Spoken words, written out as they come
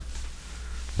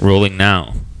Rolling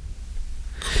now.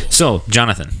 So,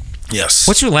 Jonathan. Yes.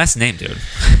 What's your last name, dude?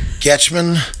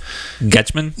 Getzschman.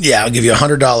 Getzschman? Yeah, I'll give you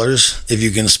 $100 if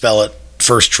you can spell it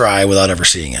first try without ever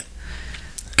seeing it.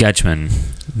 Getzschman.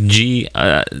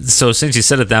 So since you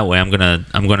said it that way, I'm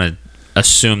gonna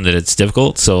assume that it's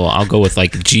difficult. So I'll go with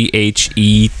like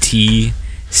Gettchman.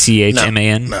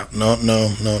 No $100.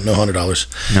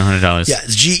 No $100. Yeah,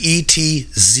 it's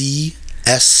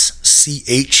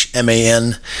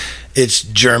Getzschman. It's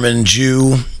German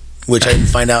Jew, which I didn't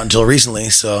find out until recently.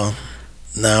 So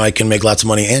now I can make lots of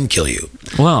money and kill you.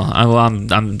 Well,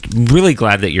 I'm really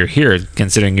glad that you're here,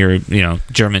 considering you're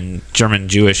German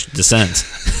Jewish descent.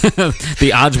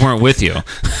 The odds weren't with you.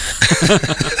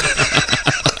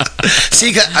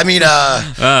 See, I mean,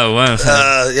 oh wow.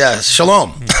 Yeah,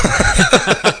 shalom.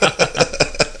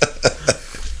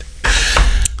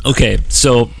 Okay,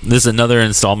 so this is another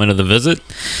installment of the Vizit.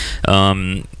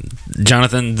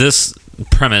 Jonathan, this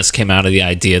premise came out of the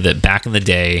idea that back in the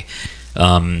day,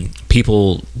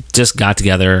 people just got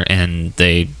together and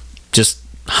they just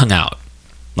hung out.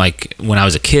 Like when I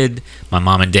was a kid, my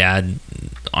mom and dad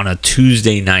on a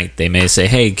Tuesday night, they may say,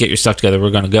 "Hey, get your stuff together.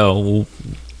 We're going to go." We'll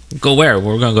go where?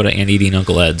 We're going to go to Aunt Edie and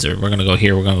Uncle Ed's, or we're going to go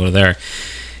here, we're going to go there.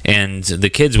 And the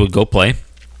kids would go play,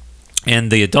 and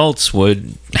the adults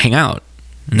would hang out,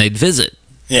 and they'd visit.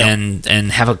 Yeah. And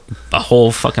have a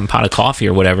whole fucking pot of coffee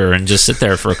or whatever, and just sit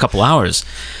there for a couple hours.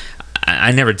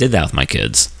 I never did that with my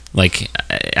kids. Like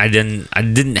I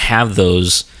didn't have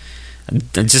those.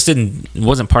 It just didn't. It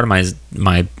wasn't part of my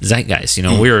zeitgeist.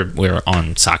 We were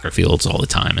on soccer fields all the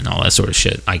time and all that sort of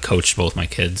shit. I coached both my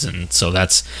kids, and so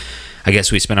that's. I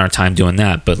guess we spent our time doing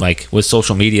that. But like with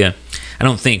social media, I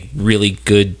don't think really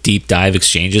good deep dive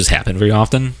exchanges happen very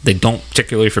often. They don't,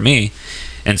 particularly for me.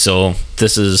 And so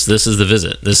this is the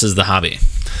Vizit. This is the hobby.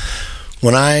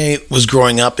 When I was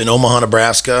growing up in Omaha,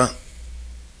 Nebraska,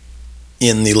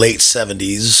 in the late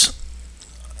 70s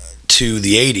to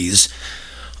the 80s,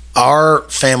 our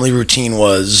family routine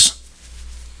was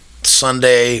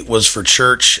Sunday was for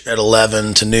church at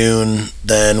 11 to noon,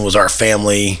 then was our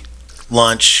family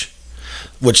lunch,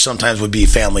 which sometimes would be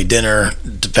family dinner,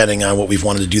 depending on what we've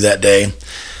wanted to do that day.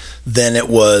 Then it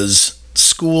was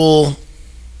school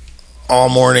all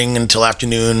morning until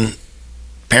afternoon.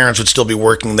 Parents would still be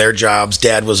working their jobs.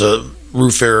 Dad was a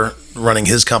roofer running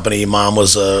his company. Mom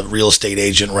was a real estate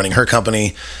agent running her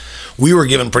company. We were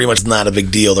given pretty much not a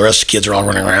big deal. The rest of the kids are all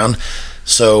running around.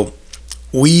 So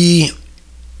we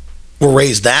were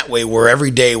raised that way, where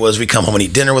every day was we come home and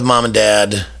eat dinner with mom and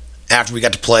dad. After we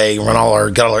got to play, got all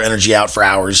our energy out for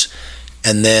hours.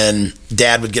 And then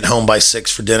dad would get home by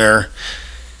 6 for dinner.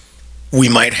 We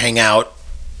might hang out.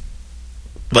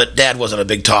 But dad wasn't a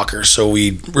big talker, so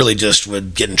we really just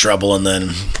would get in trouble and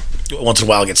then once in a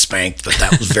while get spanked, but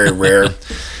that was very rare.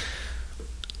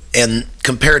 And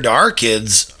compared to our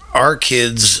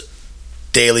kids'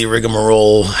 daily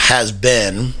rigmarole has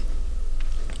been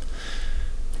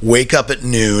wake up at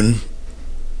noon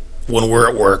when we're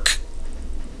at work,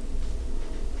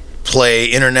 play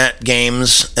internet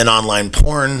games and online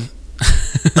porn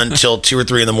until 2 or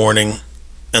 3 in the morning,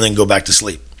 and then go back to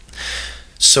sleep.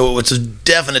 So it's a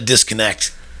definite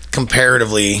disconnect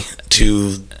comparatively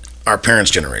to our parents'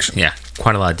 generation. Yeah,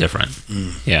 quite a lot different.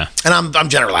 Yeah. And I'm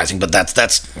generalizing, but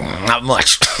that's not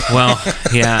much. Well,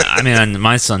 yeah, I mean,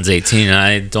 my son's 18, and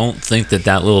I don't think that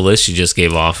little list you just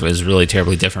gave off is really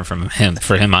terribly different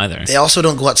for him either. They also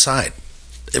don't go outside.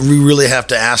 We really have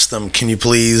to ask them, can you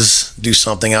please do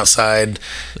something outside?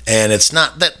 And it's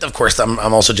not that, of course, I'm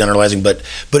also generalizing, but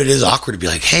it is awkward to be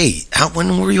like, hey,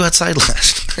 when were you outside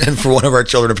last? And for one of our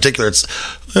children in particular, it's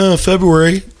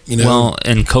February. Well,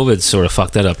 and COVID sort of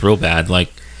fucked that up real bad. Like,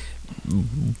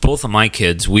 both of my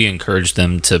kids, we encouraged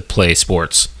them to play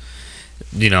sports.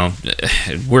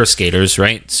 We're skaters,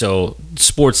 right? So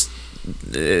sports,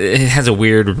 it has a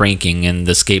weird ranking in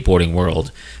the skateboarding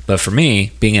world. But for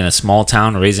me, being in a small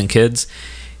town raising kids,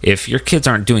 if your kids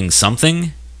aren't doing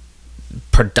something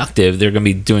productive, they're going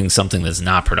to be doing something that's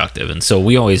not productive. And so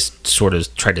we always sort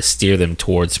of try to steer them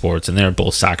towards sports, and they're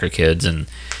both soccer kids. And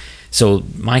so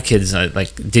my kids,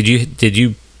 did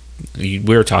you we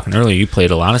were talking earlier, you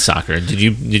played a lot of soccer. Did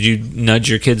you nudge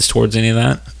your kids towards any of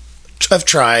that? I've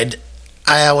tried.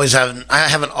 I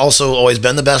haven't also always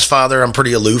been the best father. I'm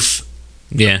pretty aloof.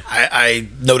 Yeah. I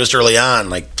noticed early on,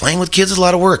 like, playing with kids is a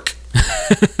lot of work.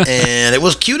 And it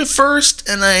was cute at first,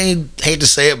 and I hate to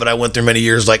say it, but I went through many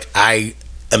years like, I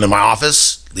am in my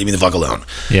office, leave me the fuck alone.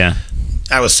 Yeah.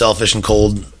 I was selfish and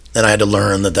cold, and I had to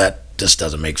learn that just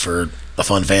doesn't make for a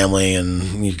fun family,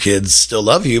 and your kids still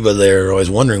love you, but they're always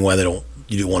wondering why you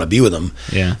don't want to be with them.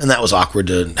 Yeah. And that was awkward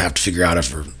to have to figure out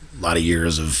after a lot of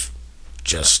years of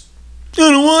just,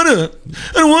 I don't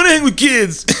want to hang with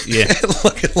kids. Yeah.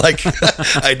 Looking like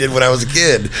I did when I was a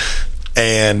kid.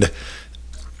 And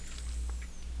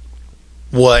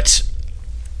what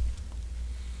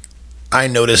I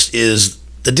noticed is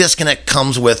the disconnect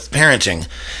comes with parenting.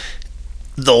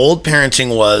 The old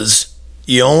parenting was,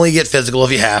 you only get physical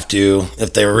if you have to,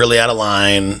 if they're really out of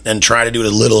line, and try to do it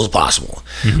as little as possible.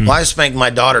 Mm-hmm. Well, I spanked my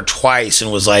daughter twice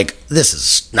and was like, this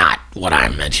is not what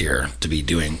I'm meant here to be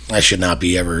doing. I should not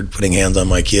be ever putting hands on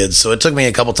my kids. So it took me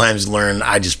a couple times to learn.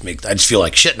 I just feel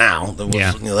like shit now.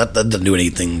 That doesn't do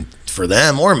anything for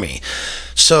them or me.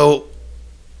 So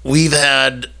we've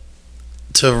had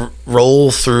to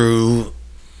roll through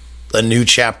a new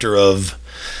chapter of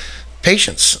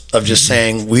patience, of just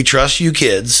saying, we trust you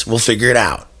kids, we'll figure it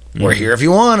out. We're here if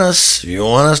you want us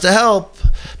to help,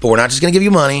 but we're not just gonna give you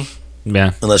money,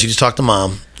 unless you just talk to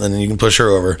mom, and then you can push her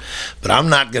over. But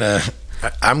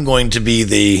I'm going to be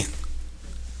the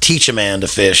teach a man to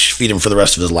fish, feed him for the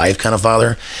rest of his life kind of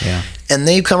father. And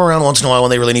they come around once in a while when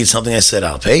they really need something. I said,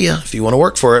 I'll pay you if you want to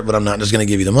work for it, but I'm not just gonna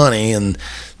give you the money. And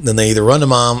then they either run to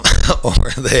mom or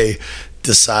they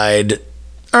decide,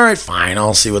 all right, fine,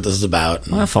 I'll see what this is about.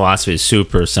 My philosophy is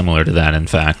super similar to that, in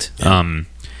fact.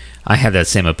 I had that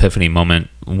same epiphany moment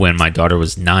when my daughter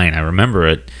was 9. I remember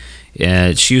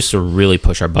it. She used to really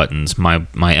push our buttons, my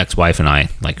ex-wife and I,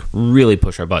 like, really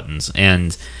push our buttons.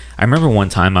 And I remember one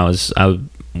time I was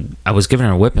giving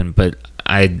her a whipping, but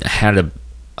I had a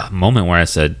moment where I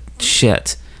said,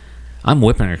 shit, I'm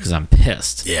whipping her because I'm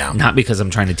pissed. Not because I'm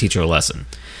trying to teach her a lesson.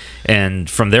 And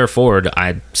from there forward,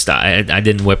 I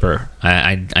didn't whip her.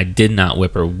 I did not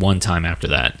whip her one time after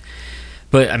that.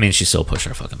 But I mean, she still pushed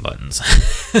our fucking buttons.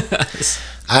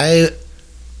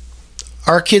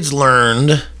 Our kids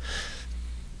learned,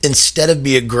 instead of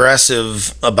be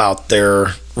aggressive about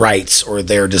their rights or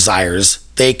their desires,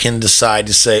 they can decide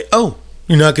to say, oh,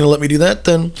 you're not going to let me do that?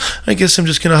 Then I guess I'm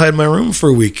just going to hide in my room for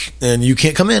a week and you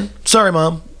can't come in. Sorry,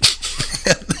 Mom.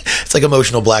 It's like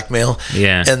emotional blackmail.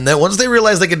 And then once they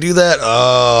realize they can do that,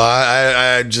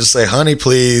 I just say, honey,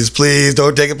 please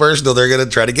don't take it personal. They're going to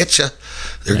try to get you.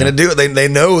 They're going to do it. They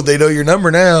know your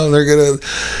number now. They're going to,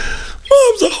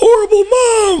 Mom's a horrible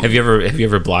mom. Have you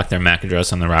ever blocked their MAC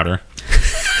address on the router?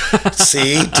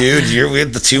 See, dude, we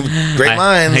have the two great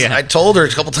minds. I told her a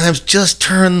couple times, just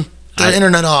turn the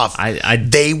internet off.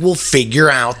 They will figure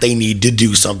out they need to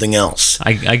do something else.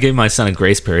 I gave my son a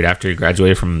grace period after he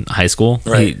graduated from high school.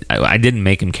 Right. I didn't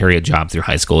make him carry a job through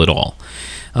high school at all.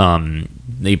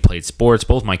 They played sports.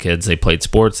 Both my kids, they played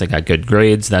sports. They got good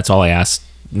grades. That's all I asked.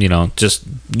 Just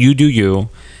you do you,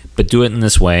 but do it in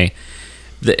this way.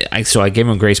 So I gave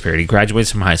him a grace period. He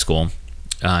graduates from high school.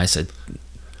 I said,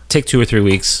 take 2 or 3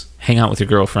 weeks. Hang out with your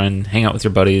girlfriend, hang out with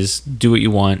your buddies, do what you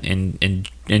want, and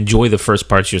enjoy the first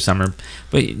parts of your summer.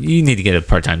 But you need to get a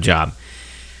part-time job.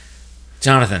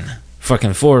 Johnathan,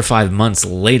 fucking 4 or 5 months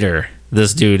later,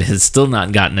 this dude has still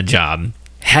not gotten a job.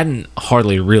 Hadn't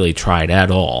hardly really tried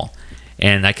at all.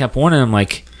 And I kept warning him,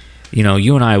 like,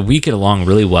 you and I, we get along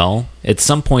really well. At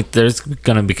some point, there's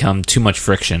going to become too much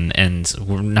friction, and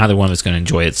neither one of us going to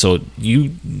enjoy it. So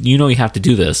you have to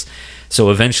do this. So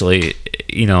eventually,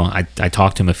 I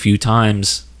talked to him a few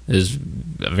times. It was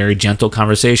a very gentle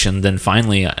conversation. Then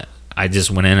finally, I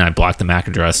just went in and I blocked the MAC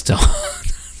address to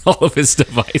all of his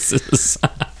devices.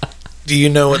 Do you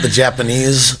know what the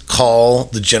Japanese call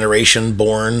the generation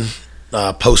born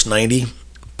post-90?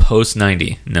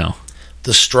 Post-90, no.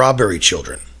 The strawberry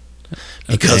children.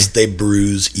 Because they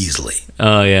bruise easily.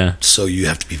 Oh, yeah. So you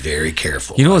have to be very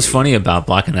careful. You know what's funny about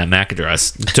blocking that MAC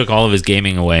address? It took all of his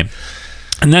gaming away.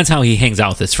 And that's how he hangs out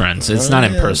with his friends. It's not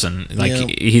in person. Like,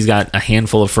 he's got a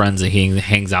handful of friends that he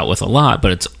hangs out with a lot,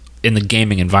 but it's in the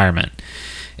gaming environment.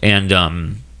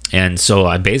 And so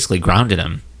I basically grounded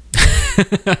him.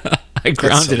 I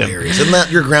grounded him. Isn't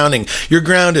that you're grounding? You're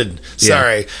grounded.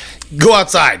 Sorry. Go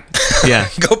outside. Yeah.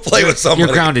 Go play with somebody.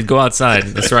 You're grounded. Go outside.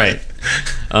 That's right.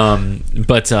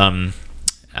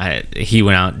 He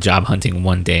went out job hunting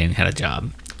one day and had a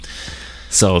job.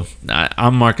 So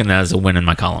I'm marking that as a win in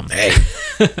my column. Hey,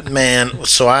 man.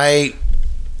 So I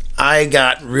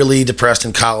got really depressed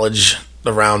in college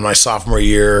around my sophomore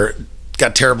year.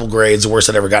 Got terrible grades, the worst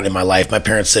I'd ever gotten in my life. My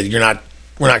parents said, we're not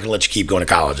going to let you keep going to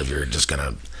college if you're just going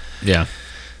to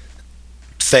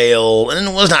fail. And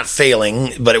it was not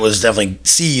failing, but it was definitely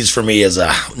C's for me as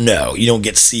a no. You don't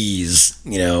get C's,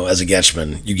 as a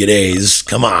Getzschman. You get A's.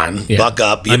 Come on, buck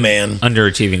up, be a man.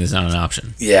 Underachieving is not an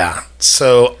option. Yeah.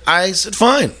 So I said,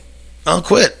 fine, I'll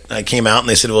quit. I came out and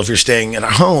they said, well, if you're staying at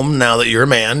home now that you're a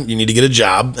man, you need to get a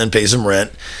job and pay some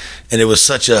rent. And it was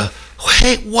such a,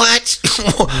 wait, what?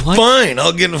 Fine,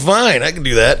 I'll get fine. I can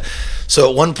do that. So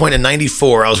at one point in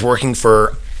 94, I was working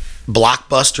for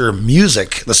Blockbuster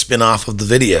Music, the spinoff of the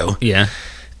video,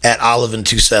 at Olive and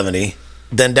 270.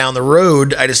 Then down the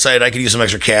road, I decided I could use some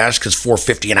extra cash because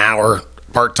 $4.50 an hour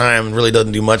part-time really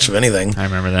doesn't do much of anything. I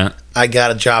remember that. I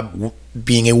got a job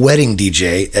being a wedding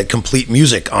DJ at Complete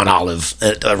Music on Olive,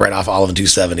 right off Olive and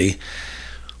 270,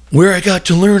 where I got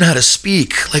to learn how to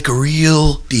speak like a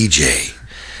real DJ.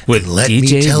 With and let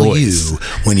DJ me tell voice. you,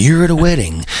 when you're at a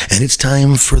wedding and it's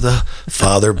time for the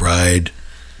father-bride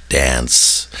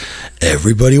dance,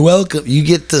 everybody welcome. You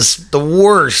get the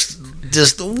worst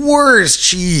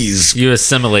cheese. You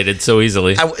assimilated so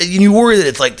easily. You worry that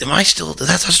it's like,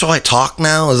 that's how I talk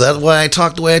now? Is that why I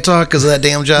talk the way I talk? Because of that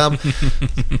damn job?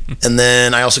 And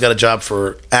then I also got a job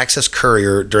for Access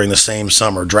Courier during the same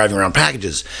summer, driving around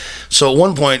packages. So at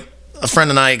one point, a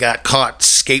friend and I got caught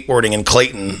skateboarding in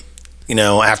Clayton,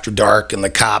 after dark, and the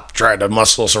cop tried to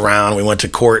muscle us around. We went to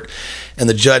court, and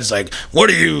the judge's like, "What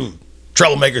are you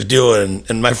troublemakers doing?"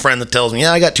 And my friend that tells me,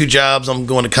 "Yeah, I got 2 jobs. I'm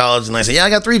going to college." And I say, "Yeah, I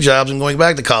got 3 jobs. I'm going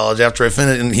back to college after I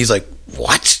finish." And he's like,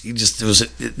 "What?"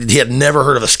 He had never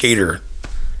heard of a skater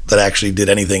that actually did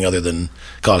anything other than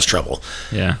cause trouble.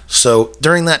 Yeah. So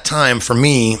during that time, for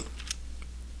me,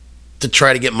 to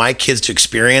try to get my kids to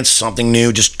experience something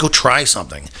new, just go try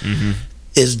something,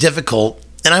 is difficult.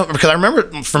 And because I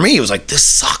remember, for me, it was like, this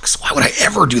sucks. Why would I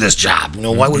ever do this job?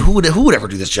 Who would ever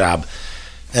do this job?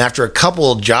 And after a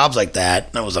couple of jobs like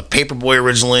that, I was a paper boy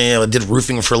originally. I did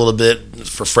roofing for a little bit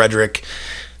for Frederick,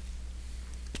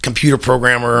 computer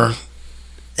programmer.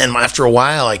 And after a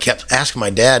while, I kept asking my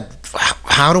dad,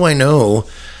 how do I know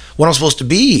what I'm supposed to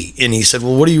be? And he said,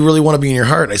 "Well, what do you really want to be in your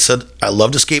heart?" And I said, "I love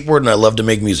to skateboard and I love to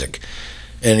make music."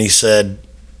 And he said,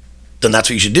 "Then that's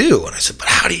what you should do." And I said, "But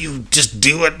how do you just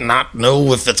do it and not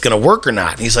know if it's going to work or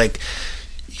not?" And he's like,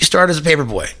 "You started as a paper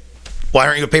boy. Why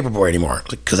aren't you a paper boy anymore?"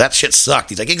 Because that shit sucked.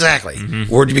 He's like, "Exactly.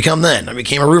 Where'd you become then?" "I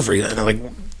became a roofer." And I'm like,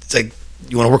 it's like,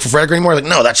 "You want to work for Frederick anymore?" I'm like,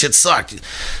 "No, that shit sucked."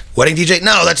 "Wedding DJ?"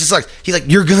 "No, that shit sucked." He's like,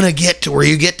 "You're going to get to where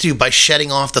you get to by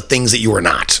shedding off the things that you are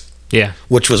not." Yeah.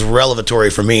 Which was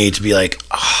revelatory for me to be like,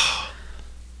 oh,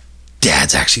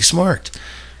 Dad's actually smart.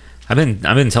 I've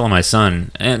been telling my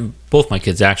son, and both my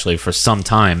kids actually, for some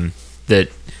time, that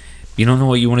you don't know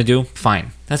what you want to do?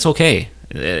 Fine. That's okay.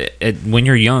 When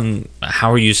you're young,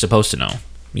 how are you supposed to know?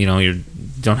 You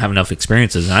don't have enough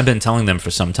experiences. And I've been telling them for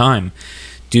some time,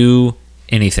 do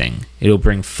anything. It'll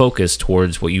bring focus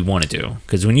towards what you want to do.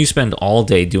 Because when you spend all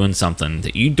day doing something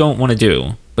that you don't want to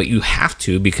do, but you have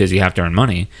to because you have to earn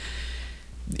money,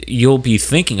 you'll be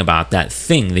thinking about that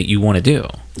thing that you want to do.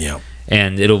 Yeah.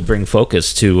 And it'll bring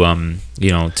focus to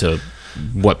to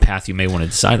what path you may want to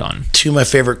decide on. 2 of my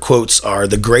favorite quotes are,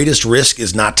 "The greatest risk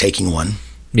is not taking one."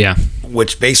 Yeah.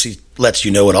 Which basically lets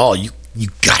you know it all. You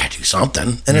gotta do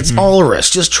something, and it's all a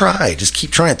risk. Just try. Just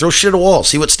keep trying. Throw shit at a wall.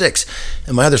 See what sticks.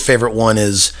 And my other favorite one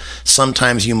is,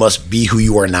 "Sometimes you must be who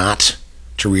you are not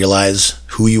to realize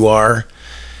who you are."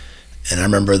 And I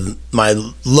remember my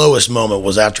lowest moment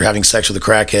was after having sex with a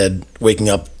crackhead, waking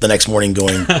up the next morning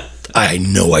going, "I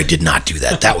know I did not do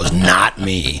that. That was not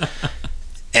me."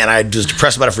 And I was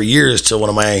depressed about it for years till one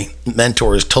of my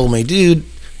mentors told me, "Dude,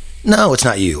 no, it's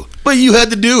not you. But you had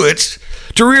to do it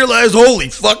to realize, holy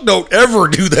fuck, don't ever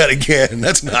do that again.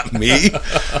 That's not me."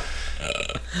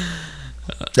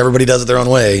 Everybody does it their own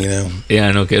way,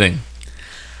 Yeah, no kidding.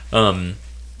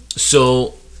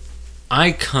 So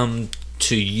I come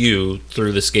to you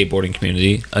through the skateboarding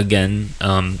community. Again,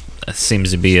 it seems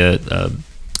to be a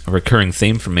recurring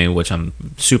theme for me, which I'm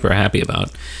super happy about.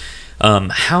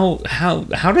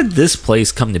 How did this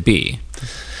place come to be?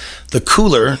 The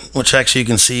cooler, which actually you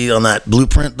can see on that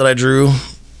blueprint that I drew,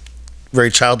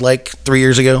 very childlike, 3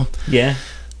 years ago. Yeah.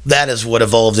 That is what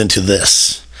evolved into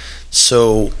this.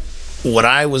 So what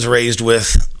I was raised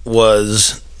with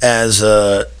was as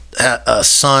a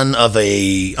son of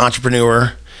a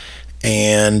entrepreneur,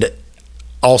 and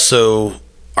also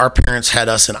our parents had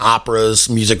us in operas,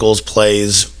 musicals,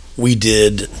 plays. We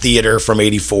did theater from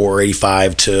 84,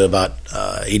 85 to about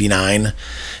 89,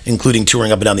 including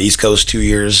touring up and down the East Coast 2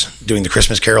 years, doing the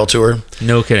Christmas Carol tour.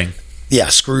 No kidding. Yeah,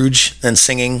 Scrooge and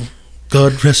singing,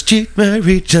 "God rest ye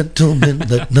merry gentlemen,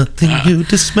 let nothing you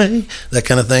dismay," that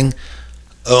kind of thing.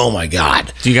 Oh my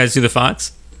God. Do you guys do the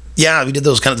Fox? Yeah, we did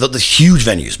those kind of the huge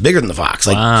venues, bigger than the Fox,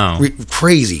 like wow.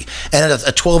 Crazy. And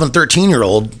a 12 and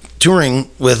 13-year-old touring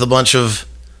with a bunch of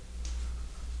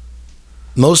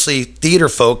mostly theater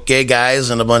folk, gay guys,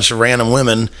 and a bunch of random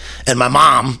women, and my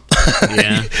mom.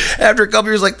 Yeah. After a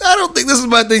couple years, like, I don't think this is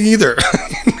my thing either.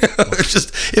 It's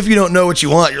just, if you don't know what you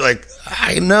want, you're like,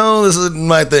 I know this isn't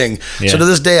my thing. Yeah. So to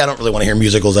this day, I don't really want to hear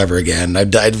musicals ever again. I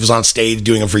was on stage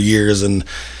doing them for years, and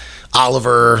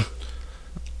Oliver,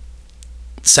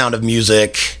 Sound of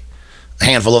Music, a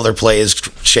handful of other plays,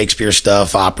 Shakespeare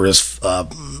stuff, operas,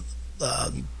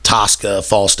 Tosca,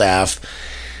 Falstaff.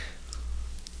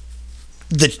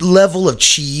 The level of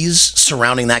cheese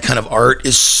surrounding that kind of art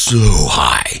is so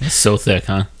high. It's so thick,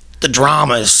 huh? The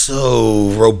drama is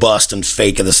so robust and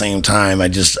fake at the same time. I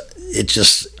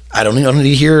don't need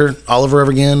to hear Oliver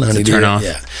ever again. I need to turn off.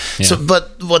 Yeah. So,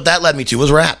 but what that led me to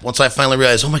was rap. Once I finally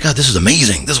realized, oh my God, this is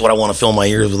amazing. This is what I want to fill my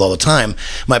ears with all the time.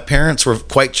 My parents were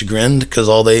quite chagrined because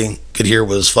all they could hear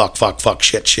was fuck, fuck, fuck,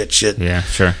 shit, shit, shit. Yeah,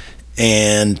 sure.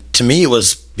 And to me, it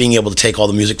was being able to take all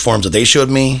the music forms that they showed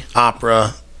me,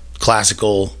 opera,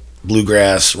 classical,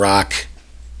 bluegrass, rock,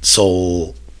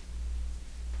 soul,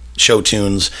 show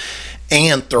tunes,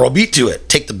 and throw a beat to it.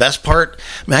 Take the best part.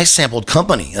 I mean, I sampled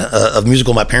Company, a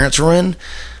musical my parents were in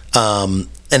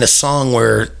a song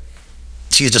where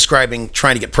she's describing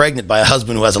trying to get pregnant by a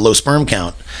husband who has a low sperm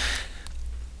count.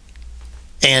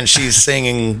 And she's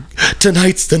singing,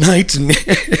 tonight's the night.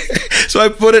 So I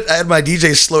had my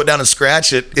DJ slow it down and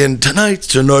scratch it, and tonight's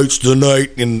the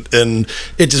night. And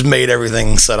it just made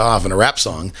everything set off in a rap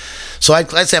song. So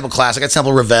I'd sample classic. I'd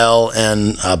sample Ravel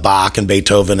and Bach and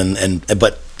Beethoven,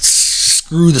 but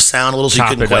screw the sound a little so you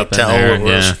couldn't quite tell what it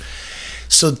was.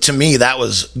 So to me, that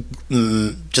was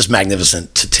just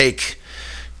magnificent to take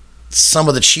some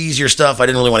of the cheesier stuff I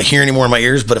didn't really want to hear anymore in my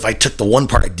ears, but if I took the one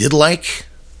part I did like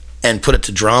and put it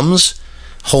to drums,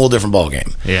 whole different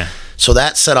ballgame. Yeah. So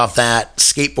that set off that.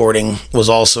 Skateboarding was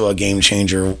also a game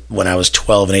changer when I was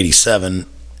 12 in 87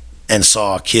 and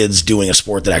saw kids doing a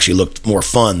sport that actually looked more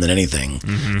fun than anything,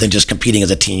 than just competing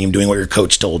as a team, doing what your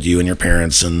coach told you and your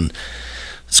parents, and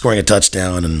scoring a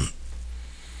touchdown and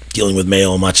dealing with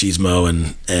male machismo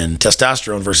and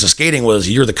testosterone. Versus skating was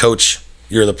you're the coach,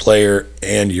 you're the player,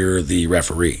 and you're the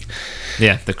referee.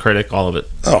 Yeah, the critic, all of it.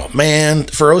 Oh man,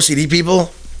 for OCD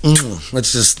people,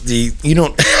 it's just you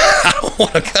don't.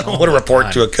 I don't want to report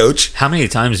God. to a coach. How many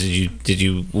times did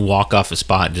you walk off a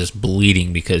spot just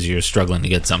bleeding because you're struggling to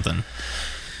get something?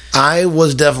 I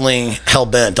was definitely hell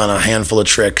bent on a handful of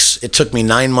tricks. It took me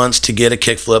 9 months to get a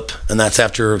kickflip, and that's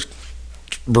after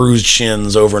bruised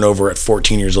shins over and over at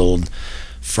 14 years old,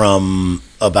 from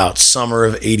about summer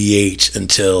of 88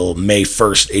 until May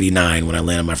 1st, 89, when I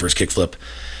landed my first kickflip.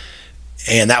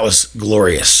 And that was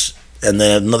glorious. And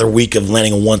then another week of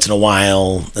landing once in a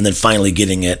while, and then finally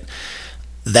getting it.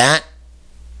 That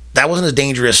wasn't as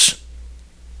dangerous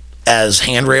as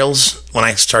handrails when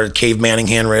I started cavemanning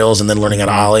handrails and then learning how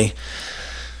to ollie.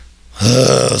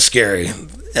 Scary.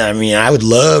 I mean, I would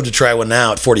love to try one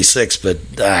now at 46,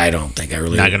 but I don't think I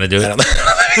really... Not going to do it? I don't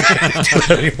think I can do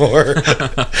it anymore.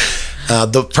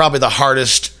 Probably the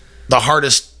hardest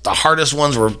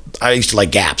ones were, I used to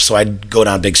like gaps, so I'd go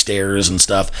down big stairs and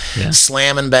stuff. Yeah.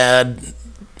 Slamming bad.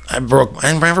 I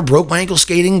never broke my ankle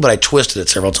skating, but I twisted it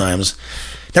several times.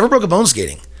 Never broke a bone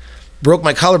skating. Broke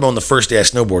my collarbone the first day I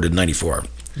snowboarded in 94.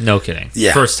 No kidding.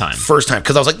 Yeah. First time.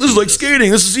 Because I was like, this is like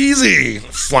skating. This is easy.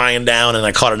 Flying down, and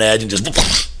I caught an edge and just...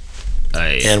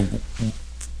 and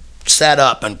sat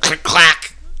up, and click,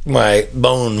 clack, my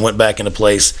bone went back into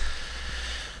place.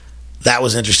 That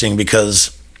was interesting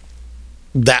because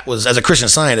that was, as a Christian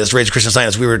Scientist, raised Christian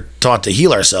Scientist, we were taught to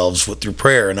heal ourselves through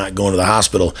prayer and not going to the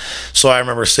hospital. So I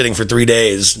remember sitting for 3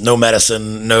 days, no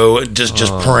medicine,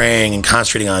 just praying and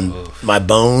concentrating on my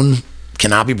bone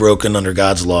cannot be broken under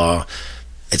God's law.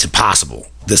 It's impossible.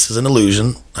 This is an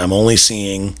illusion. I'm only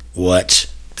seeing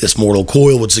what this mortal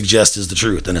coil would suggest is the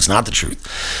truth, and it's not the truth.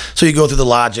 So you go through the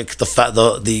logic,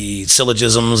 the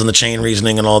syllogisms and the chain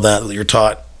reasoning and all that you're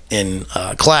taught in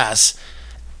class.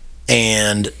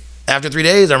 And after 3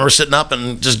 days, I remember sitting up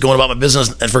and just going about my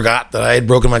business and forgot that I had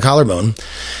broken my collarbone.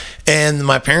 And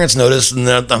my parents noticed, and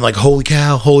I'm like, holy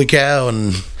cow.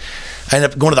 And I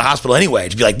ended up going to the hospital anyway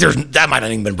to be like, that might not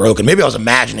have even been broken. Maybe I was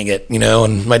imagining it,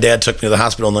 and my dad took me to the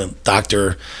hospital, and the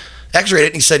doctor x-rayed it,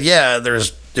 and he said, yeah,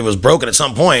 it was broken at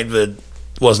some point, but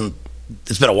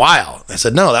it's been a while. I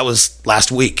said, no, that was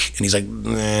last week. And he's like,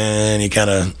 and he kind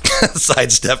of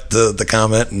sidestepped the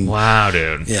comment. And wow,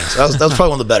 dude. Yeah, so that was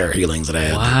probably one of the better healings that I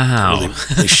had. Wow.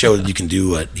 Really showed that you can do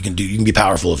what you can do. You can be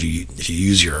powerful if you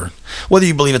use whether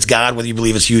you believe it's God, whether you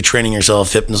believe it's you training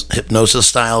yourself hypnosis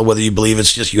style, whether you believe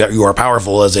it's just you are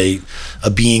powerful as a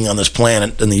being on this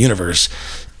planet in the universe.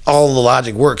 All the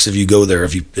logic works if you go there,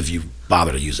 if you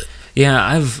bother to use it. Yeah,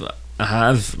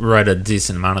 I've read a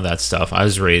decent amount of that stuff. I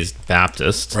was raised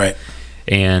Baptist, right?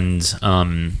 And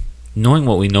knowing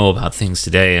what we know about things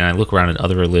today, and I look around at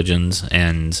other religions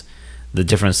and the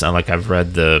difference. Like I've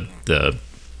read the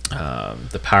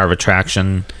Power of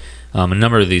Attraction, a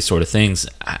number of these sort of things.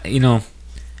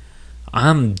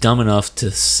 I'm dumb enough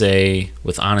to say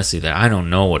with honesty that I don't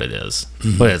know what it is,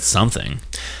 but it's something.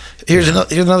 Here's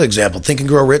another example. Think and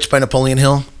Grow Rich by Napoleon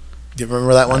Hill. Do you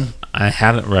remember that one? I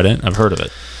haven't read it. I've heard of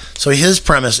it. So his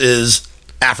premise is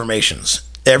affirmations.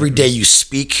 Every day you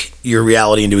speak your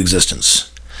reality into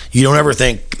existence. You don't ever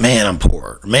think, man, I'm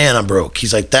poor, man, I'm broke.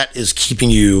 He's like, that is keeping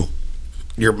you.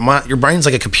 Your brain's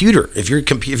like a computer. If you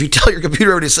tell your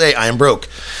computer to say, I am broke,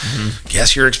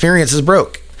 guess your experience is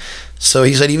broke. So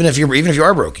he said, even if you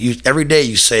are broke, every day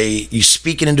you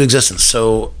speak it into existence.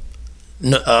 So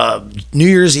New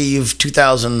Year's Eve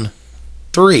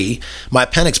 2003, my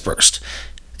appendix burst,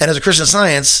 and as a Christian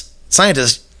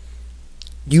scientist,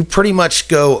 you pretty much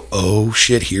go, oh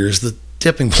shit, here's the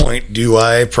tipping point. Do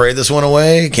I pray this one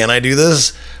away? Can I do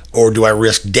this? Or do I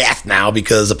risk death now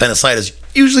because appendicitis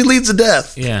usually leads to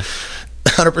death? Yeah.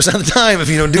 100% of the time if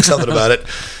you don't do something about it.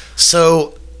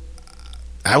 So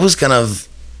I was kind of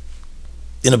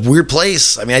in a weird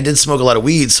place. I mean, I did smoke a lot of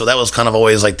weed, so that was kind of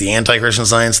always like the anti-Christian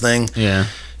Science thing. Yeah.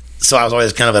 So I was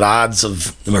always kind of at odds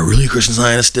of, am I really a Christian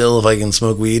Scientist still if I can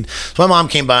smoke weed? So my mom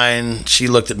came by and she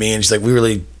looked at me and she's like, we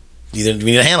need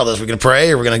to handle this. We're going to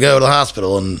pray or we're going to go to the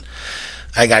hospital. And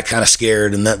I got kind of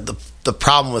scared. And that the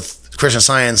problem with Christian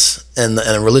Science and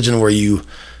a religion where you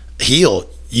heal,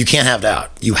 you can't have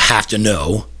doubt. You have to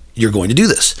know you're going to do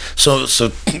this. So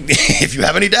if you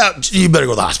have any doubt, you better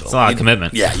go to the hospital. It's a lot of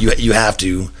commitment. Yeah, you have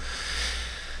to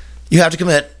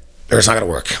commit or it's not going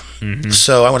to work. Mm-hmm.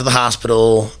 So I went to the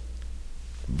hospital.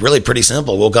 Really pretty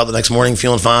simple. Woke up the next morning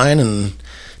feeling fine, and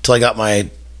until I got my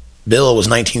bill, it was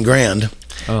 $19,000.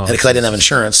 Oh, because I didn't have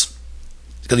insurance.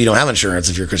 Because you don't have insurance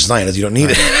if you're a Christian Scientist, you don't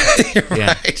need it. Right.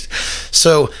 Yeah.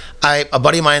 So a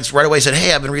buddy of mine right away said,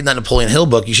 hey, I've been reading that Napoleon Hill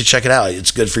book. You should check it out.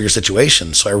 It's good for your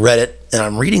situation. So I read it, and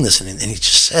I'm reading this, and he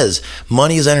just says,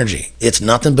 money is energy. It's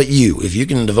nothing but you. If you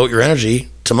can devote your energy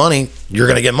to money, you're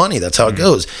going to get money. That's how it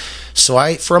goes.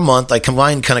 So for a month, I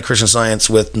combined kind of Christian Science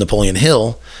with Napoleon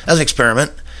Hill as an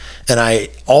experiment. And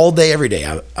all day, every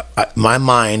day, my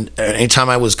mind, anytime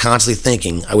I was constantly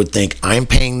thinking, I would think, I'm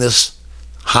paying this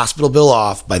hospital bill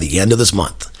off by the end of this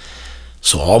month.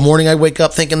 So all morning I'd wake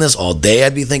up thinking this, all day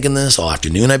I'd be thinking this, all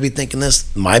afternoon I'd be thinking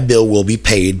this. My bill will be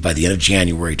paid by the end of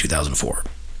January 2004.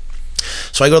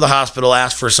 So I go to the hospital,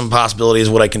 ask for some possibilities,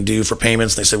 what I can do for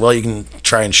payments. They said, well, you can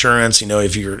try insurance.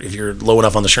 If you're low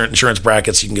enough on the insurance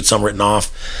brackets, you can get some written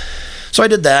off. So I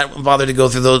did that, bothered to go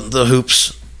through the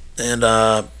hoops,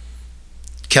 and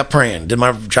kept praying. Did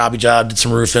my job, did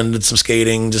some roofing, did some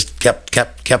skating, just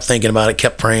kept thinking about it,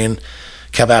 kept praying,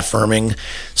 kept affirming.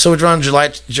 So around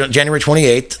January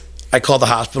 28th, I called the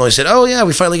hospital. I said, oh yeah,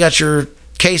 we finally got your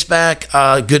case back.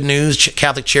 Good news,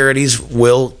 Catholic Charities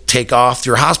will take off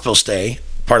your hospital stay,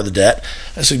 part of the debt.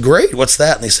 I said, great, what's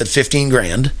that? And they said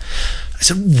 $15,000. I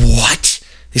said, what?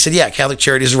 They said, yeah, Catholic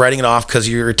Charities is writing it off because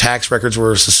your tax records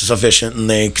were sufficient and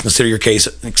they consider your case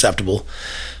acceptable.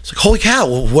 It's like, holy cow,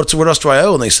 well, what else do I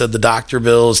owe? And they said the doctor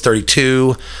bill is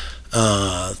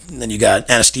 $32,000. Then you got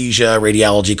anesthesia,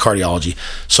 radiology, cardiology.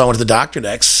 So I went to the doctor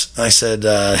next. And I said,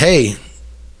 hey.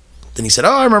 Then he said,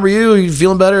 oh, I remember you. Are you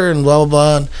feeling better? And blah,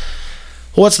 blah, blah.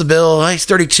 Well, what's the bill? It's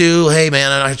 $32,000. Hey,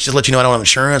 man, I just let you know I don't have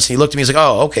insurance. And he looked at me. He's like,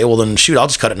 oh, okay. Well, then shoot, I'll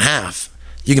just cut it in half.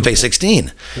 You can pay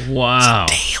 $16,000. Wow. I said,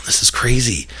 damn, this is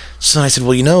crazy. So I said,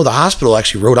 well, the hospital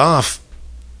actually wrote off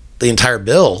the entire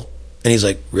bill. And he's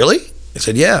like, really? I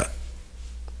said, yeah.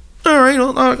 All right,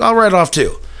 well, I'll write it off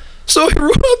too. So he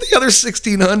wrote off the other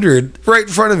 $1,600 right in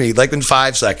front of me, like in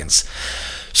 5 seconds.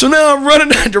 So now I'm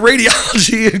running into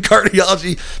radiology and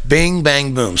cardiology. Bing,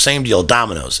 bang, boom. Same deal,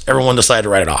 dominoes. Everyone decided to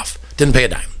write it off. Didn't pay a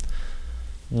dime.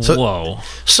 Whoa.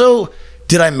 So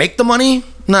did I make the money?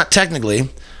 Not technically.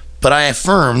 But I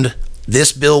affirmed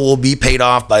this bill will be paid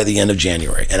off by the end of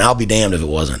January, and I'll be damned if it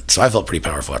wasn't. So I felt pretty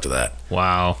powerful after that.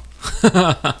 Wow.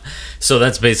 So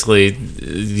that's basically,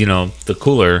 the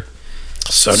cooler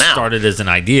started as an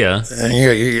idea.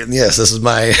 Yes, this is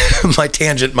my my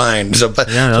tangent mind. So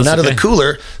now to the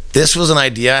cooler, this was an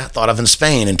idea I thought of in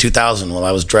Spain in 2000 while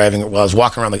I was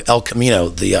walking around the El Camino,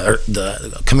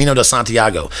 the Camino de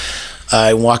Santiago.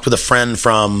 I walked with a friend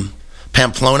from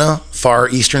Pamplona, far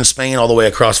eastern Spain, all the way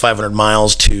across 500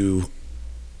 miles to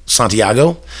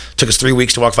Santiago. Took us 3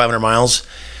 weeks to walk 500 miles.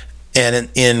 And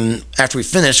after we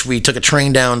finished, we took a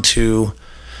train down to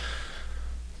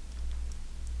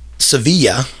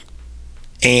Sevilla,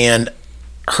 and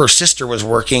her sister was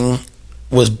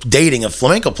dating a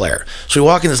flamenco player. So we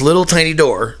walk in this little tiny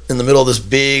door in the middle of this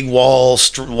big wall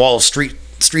street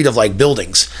of like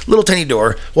buildings, little tiny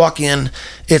door, walk in.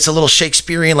 It's a little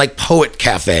Shakespearean like poet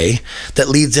cafe that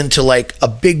leads into like a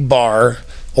big bar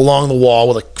along the wall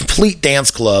with a complete dance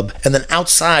club, and then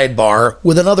outside bar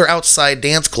with another outside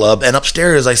dance club. And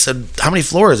upstairs, I said, how many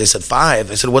floors? They said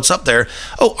 5. I said, what's up there?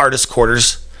 Oh, artist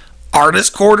quarters.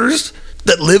 Artist quarters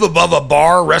that live above a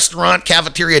bar, restaurant,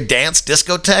 cafeteria, dance,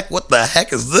 discotheque? What the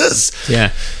heck is this?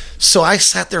 Yeah. So I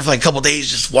sat there for like a couple of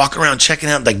days, just walking around, checking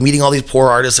out, like meeting all these poor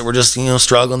artists that were just,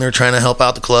 struggling. They were trying to help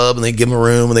out the club, and they'd give them a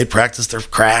room, and they'd practice their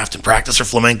craft and practice their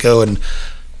flamenco. And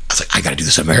I was like, I got to do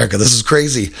this in America. This is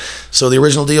crazy. So the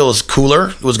original deal was cooler.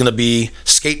 It was going to be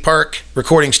skate park,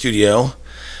 recording studio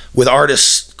with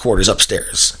artists' quarters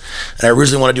upstairs. And I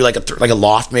originally wanted to do like a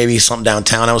loft, maybe something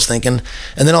downtown, I was thinking.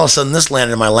 And then all of a sudden this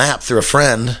landed in my lap through a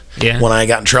friend. Yeah. When I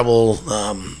got in trouble.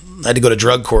 I had to go to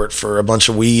drug court for a bunch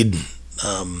of weed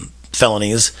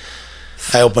felonies.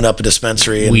 I opened up a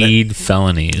dispensary. Weed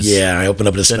felonies. Yeah, I opened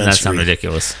up a dispensary. Doesn't that sound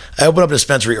ridiculous? I opened up a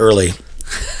dispensary early,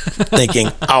 thinking,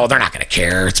 oh, they're not going to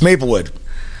care. It's Maplewood.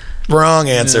 Wrong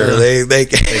answer. Yeah. They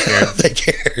cared. They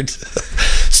cared.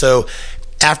 So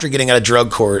after getting out of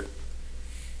drug court,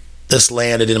 this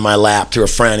landed in my lap through a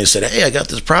friend who said, hey, I got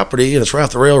this property, and it's right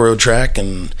off the railroad track.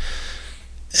 And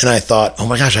I thought, oh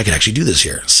my gosh, I could actually do this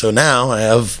here. So now I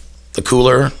have the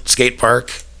cooler, skate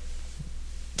park,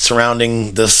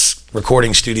 surrounding this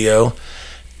recording studio,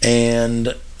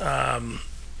 and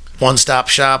one-stop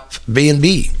shop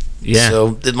B&B. Yeah.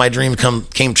 So did my dream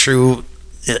came true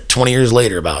 20 years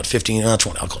later, about 15,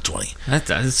 20, I'll call it 20.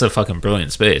 That's a fucking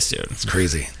brilliant space, dude. It's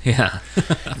crazy. Yeah.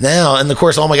 Now, and of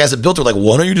course, all my guys that built it were like,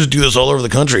 why don't you just do this all over the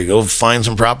country? Go find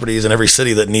some properties in every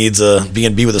city that needs a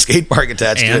B&B with a skate park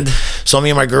attached to it. So me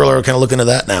and my girl are kind of looking at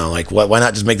that now. Like, why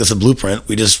not just make this a blueprint?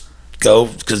 We just go,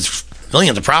 because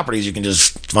millions of properties you can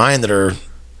just find that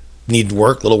need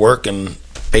work, little work, and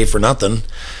pay for nothing.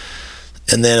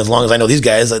 And then as long as I know these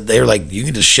guys, they're like, you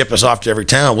can just ship us off to every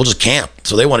town. We'll just camp.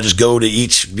 So they want to just go to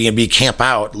each B&B, camp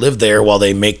out, live there while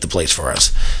they make the place for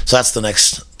us. So that's the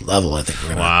next level, I think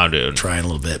we're going to try in a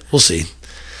little bit. We'll see.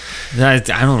 I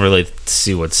don't really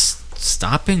see what's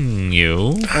stopping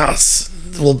you.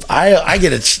 Well, I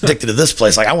get addicted to this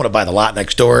place. Like, I want to buy the lot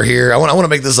next door here. I want to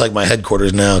make this like my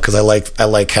headquarters now, because I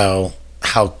like how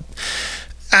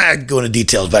I go into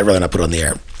details, but I'd rather not put it on the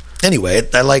air. Anyway,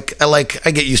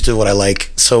 I get used to what I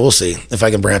like, so we'll see. If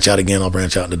I can branch out again, I'll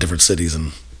branch out into different cities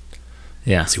and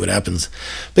see what happens.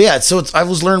 But yeah, so I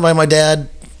was learned by my dad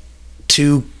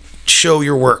to show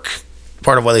your work.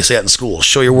 Part of why they say that in school.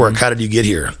 Show your work. Mm-hmm. How did you get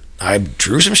here? I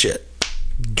drew some shit.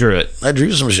 I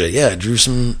drew some shit. Yeah, I drew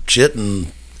some shit,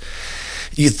 and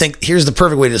you think, here's the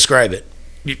perfect way to describe it.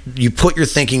 You put your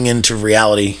thinking into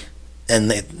reality,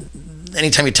 and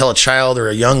anytime you tell a child or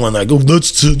a young one, like, oh,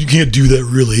 you can't do that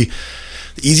really.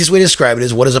 The easiest way to describe it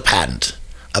is, what is a patent?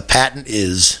 A patent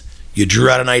is, you drew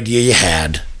out an idea you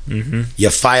had, you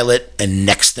file it, and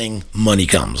next thing, money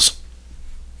comes.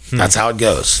 That's how it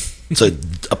goes. So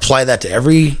apply that to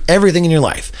everything in your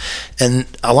life. And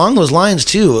along those lines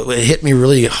too, it hit me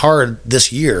really hard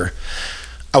this year.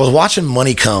 I was watching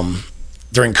money come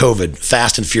during COVID,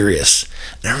 Fast and Furious,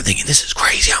 and I'm thinking, this is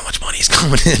crazy how much money is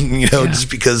coming in,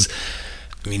 just because,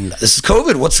 I mean, this is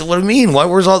COVID. What do you mean?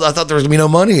 I thought there was gonna be no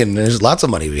money, and there's lots of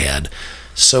money we had.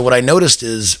 So what I noticed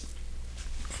is,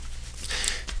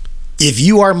 if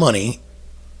you are money,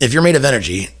 if you're made of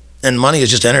energy, and money is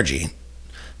just energy,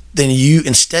 then you,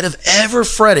 instead of ever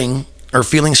fretting or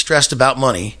feeling stressed about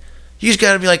money, you just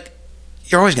got to be like,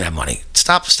 you're always going to have money.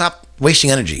 Stop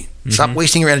wasting energy. Stop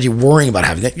wasting your energy worrying about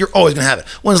having it. You're always going to have it.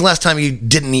 When's the last time you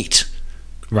didn't eat?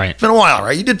 Right. It's been a while,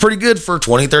 right? You did pretty good for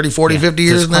 20, 30, 40, 50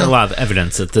 years now. There's quite a lot of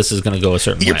evidence that this is going to go a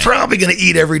certain way. You're probably going to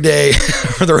eat every day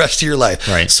for the rest of your life.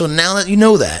 Right. So now that you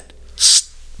know that,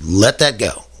 let that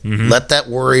go. Let that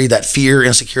worry, that fear,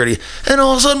 insecurity, and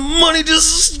all of a sudden money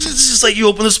it's just like you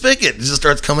open the spigot, it just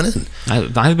starts coming in.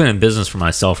 I've been in business for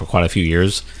myself for quite a few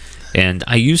years, and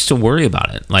I used to worry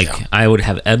about it. I would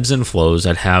have ebbs and flows.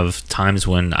 I'd have times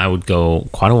when I would go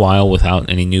quite a while without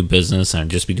any new business, and I'd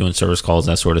just be doing service calls,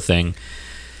 that sort of thing.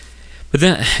 But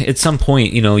then at some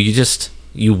point,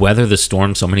 you weather the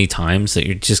storm so many times that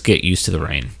you just get used to the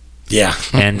rain. Yeah.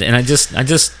 and I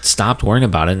just stopped worrying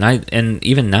about it. And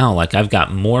even now, like, I've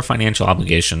got more financial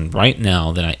obligation right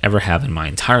now than I ever have in my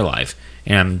entire life.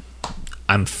 And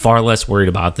I'm far less worried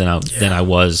about than I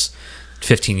was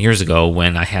 15 years ago,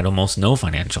 when I had almost no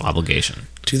financial obligation.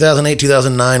 2008,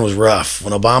 2009 was rough.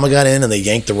 When Obama got in and they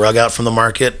yanked the rug out from the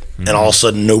market, and all of a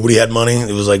sudden nobody had money.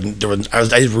 It was like,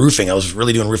 I did roofing. I was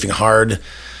really doing roofing hard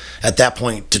at that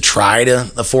point to try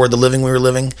to afford the living we were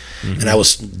living, and I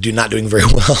was not doing very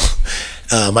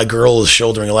well. My girl was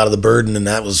shouldering a lot of the burden, and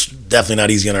that was definitely not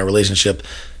easy in our relationship.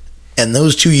 And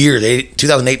those 2 years,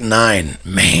 2008 and 2009,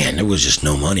 man, it was just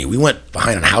no money. We went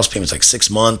behind on house payments like 6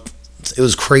 months, It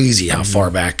was crazy how far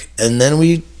back. And then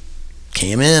we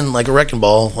came in like a wrecking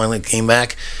ball, finally came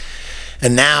back.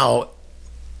 And now,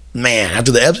 man,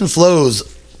 after the ebbs and flows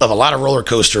of a lot of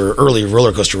early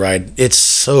roller coaster ride, it's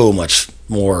so much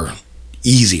more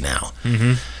easy now.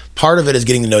 Mm-hmm. Part of it is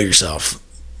getting to know yourself.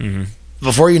 Mm-hmm.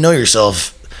 Before you know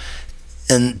yourself,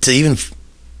 and to even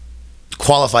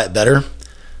qualify it better,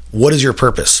 what is your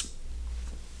purpose?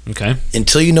 Okay.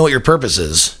 Until you know what your purpose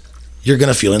is, you're going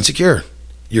to feel insecure.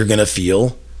 You're going to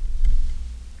feel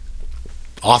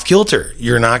off kilter.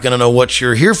 You're not going to know what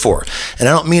you're here for. And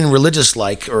I don't mean religious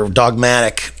like or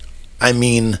dogmatic. I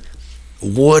mean,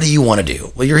 what do you want to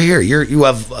do? Well, you're here. You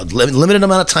have a limited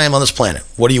amount of time on this planet.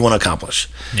 What do you want to accomplish?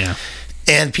 Yeah.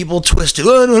 And people twist it.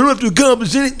 Oh, I don't have to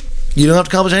accomplish anything. You don't have to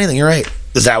accomplish anything. You're right.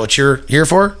 Is that what you're here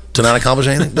for? To not accomplish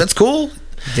anything? That's cool.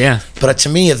 Yeah. But to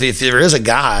me, if there is a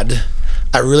God,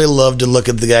 I really love to look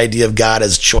at the idea of God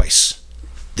as choice.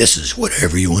 This is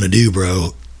whatever you want to do, bro.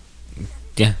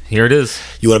 Yeah, here it is.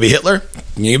 You want to be Hitler?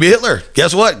 You can be Hitler.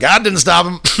 Guess what? God didn't stop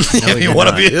him. No, if you want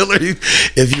to be Hitler,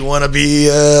 if you want to be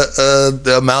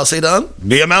a Mao Zedong,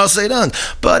 be a Mao Zedong.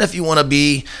 But if you want to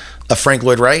be a Frank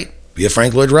Lloyd Wright, be a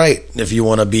Frank Lloyd Wright. If you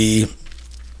want to be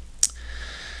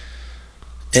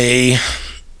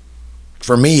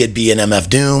for me, it'd be an MF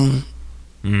Doom.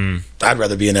 I'd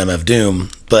rather be an MF Doom,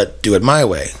 but do it my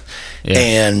way.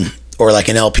 Yeah. Or like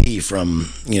an LP from,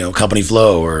 Company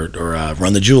Flow or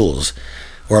Run the Jewels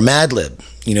or a Mad Lib.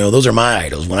 Those are my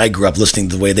idols. When I grew up listening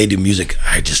to the way they do music,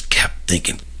 I just kept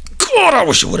thinking, God, I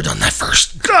wish I would have done that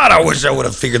first. God, I wish I would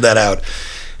have figured that out.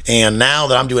 And now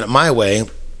that I'm doing it my way,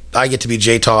 I get to be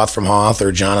J-Toth from Hoth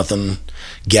or Johnathan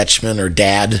Getzschman or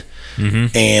Dad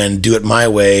and do it my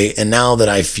way. And now that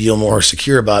I feel more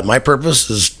secure about it, my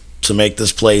purpose is to make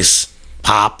this place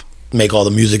pop, make all the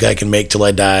music I can make till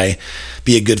I die,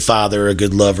 be a good father, a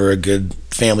good lover, a good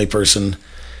family person,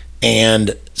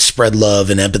 and spread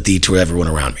love and empathy to everyone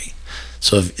around me.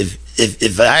 So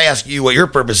if I ask you what your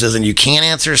purpose is and you can't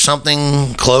answer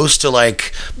something close to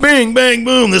like, bang, bang,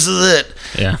 boom, this is it.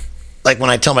 Yeah. Like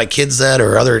when I tell my kids that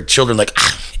or other children, like,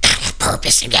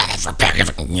 purpose, it's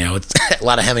a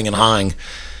lot of hemming and hawing.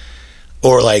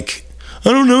 Or like,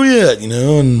 I don't know yet,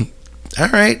 and all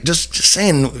right, just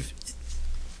saying,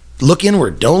 look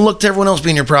inward. Don't look to everyone else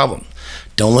being your problem.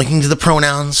 Don't look into the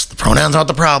pronouns. The pronouns aren't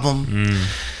the problem.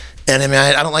 And I mean,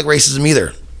 I don't like racism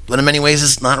either. But in many ways,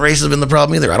 it's not racism the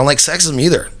problem either. I don't like sexism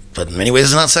either. But in many ways,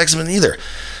 it's not sexism either.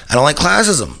 I don't like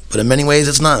classism. But in many ways,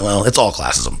 it's not. Well, it's all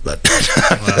classism. But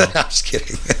I'm just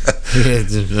kidding.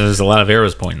 There's a lot of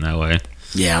arrows pointing that way.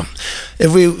 Yeah.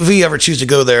 If we ever choose to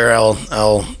go there,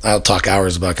 I'll talk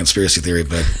hours about conspiracy theory.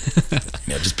 But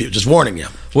just warning you.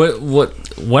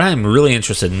 What I'm really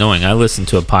interested in knowing, I listened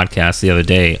to a podcast the other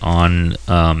day on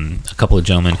a couple of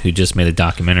gentlemen who just made a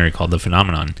documentary called The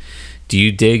Phenomenon. Do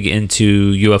you dig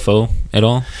into UFO at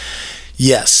all?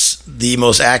 Yes. The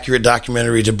most accurate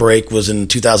documentary to break was in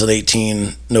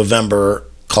 2018, November,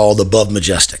 called Above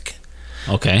Majestic.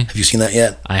 Okay. Have you seen that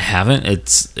yet? I haven't.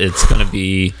 It's going to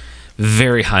be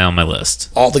very high on my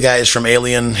list. All the guys from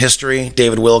Alien history,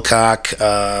 David Wilcock,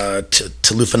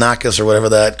 Telufanakis, or whatever,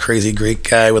 that crazy Greek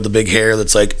guy with the big hair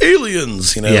that's like,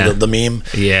 aliens, the meme.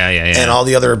 Yeah. And all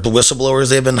the other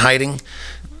whistleblowers they've been hiding.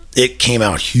 It came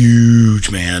out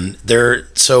huge, man.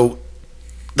 So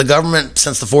the government,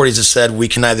 since the 40s, has said we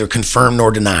can neither confirm nor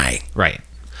deny. Right.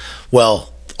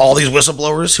 Well, all these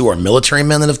whistleblowers who are military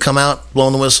men that have come out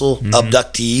blowing the whistle,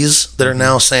 abductees that are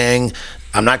now saying,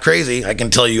 I'm not crazy. I can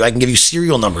tell you, I can give you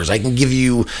serial numbers. I can give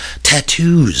you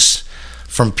tattoos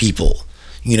from people,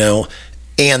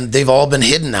 and they've all been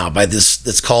hidden now by this.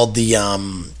 It's called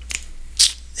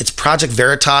it's Project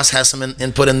Veritas has some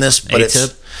input in this,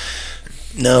 but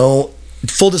no,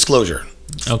 full disclosure.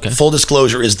 Okay. Full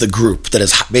disclosure is the group that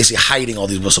is basically hiding all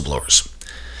these whistleblowers.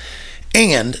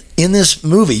 And in this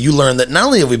movie, you learn that not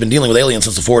only have we been dealing with aliens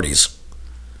since the 40s,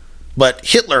 but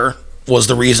Hitler was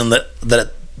the reason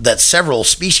that several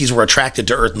species were attracted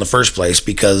to Earth in the first place,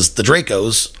 because the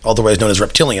Dracos, otherwise known as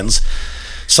reptilians,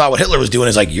 saw what Hitler was doing.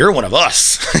 He's like, you're one of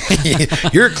us.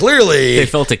 You're clearly they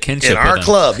felt a kinship in our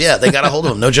club. Yeah, they got a hold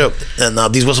of him. No joke. And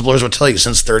these whistleblowers will tell you,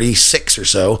 since 36 or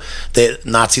so, the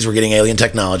Nazis were getting alien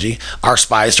technology. Our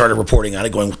spies started reporting on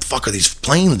it, going, what the fuck are these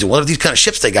planes? What are these kind of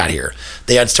ships they got here?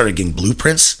 They had started getting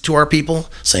blueprints to our people,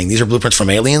 saying these are blueprints from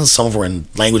aliens. Some of them were in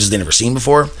languages they'd never seen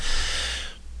before.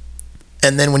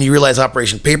 And then when you realize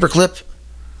Operation Paperclip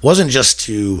wasn't just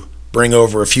to bring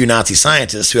over a few Nazi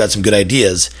scientists who had some good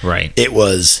ideas. Right. It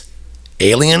was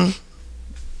alien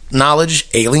knowledge,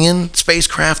 alien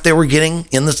spacecraft they were getting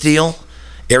in this deal,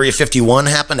 Area 51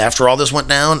 happened after all this went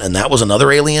down, and that was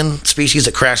another alien species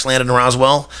that crash landed in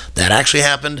Roswell. That actually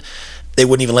happened. They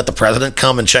wouldn't even let the president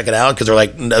come and check it out because they're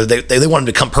like, no, they wanted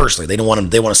him to come personally. They didn't want him.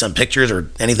 They want to send pictures or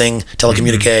anything,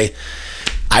 telecommunique.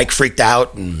 Ike freaked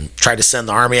out and tried to send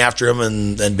the army after him,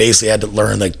 and basically had to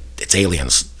learn like it's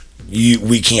aliens.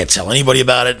 We can't tell anybody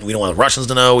about it. We don't want the Russians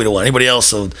to know. We don't want anybody else.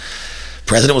 So the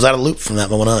president was out of the loop from that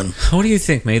moment on. What do you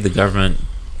think made the government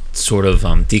sort of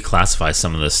declassify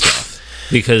some of this stuff?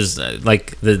 Because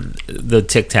like the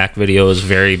Tic Tac video is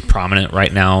very prominent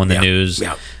right now in the news.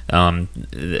 Yeah.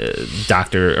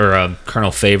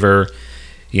 Colonel Favor,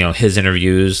 his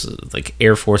interviews, like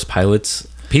Air Force pilots,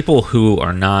 people who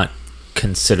are not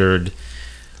considered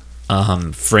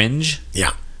fringe,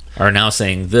 are now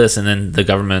saying this, and then the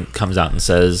government comes out and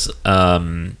says,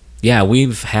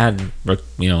 we've had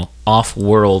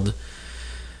off-world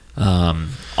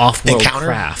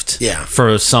craft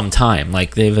for some time.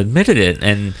 Like they've admitted it,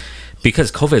 and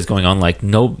because COVID is going on, like they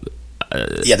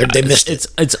missed it.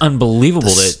 It's unbelievable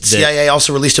that CIA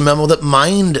also released a memo that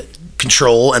mind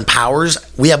control and powers,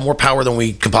 we have more power than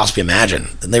we could possibly imagine,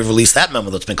 and they've released that memo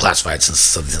that's been classified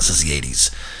since the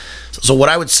 80s. So what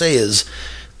I would say is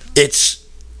it's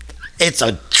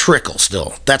a trickle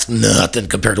still. That's nothing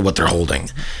compared to what they're holding.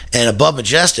 And Above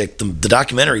Majestic, the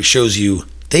documentary shows you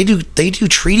they do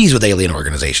treaties with alien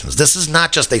organizations. This is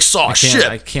not just they saw a ship.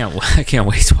 I can't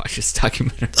wait to watch this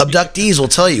documentary. Abductees will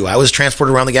tell you, I was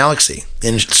transported around the galaxy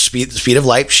in speed of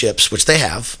light ships, which they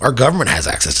have. Our government has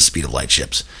access to speed of light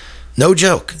ships. No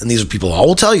joke. And these people all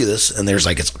will tell you this, and there's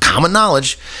it's common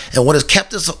knowledge. And what has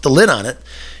kept the lid on it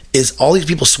is all these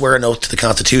people swear an oath to the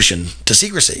Constitution to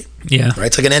secrecy. Yeah. Right?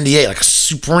 It's like an NDA, like a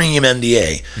supreme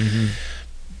NDA. Mm-hmm.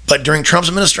 But during Trump's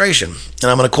administration, and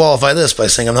I'm going to qualify this by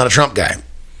saying I'm not a Trump guy,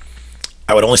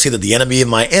 I would only say that the enemy of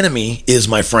my enemy is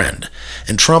my friend.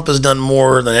 And Trump has done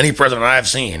more than any president I've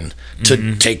seen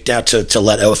to take down, to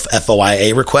let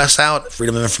FOIA requests out,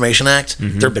 Freedom of Information Act.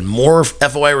 Mm-hmm. There have been more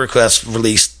FOIA requests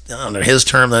released under his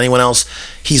term than anyone else.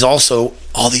 He's also,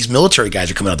 all these military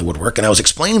guys are coming out of the woodwork. And I was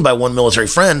explained by one military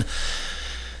friend,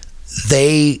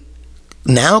 they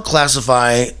now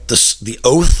classify the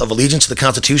oath of allegiance to the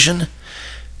Constitution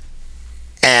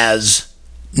as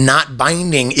not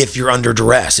binding if you're under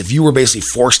duress. If you were basically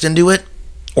forced into it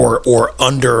or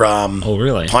under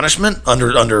punishment,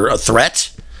 under a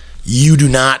threat, you do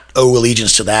not owe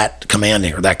allegiance to that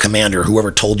commanding or that commander,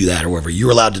 whoever told you that or whoever.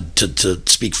 You're allowed to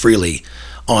speak freely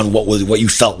on what you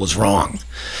felt was wrong.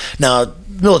 Now,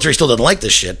 the military still doesn't like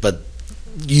this shit, but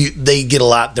they get a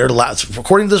lot. They're allowed,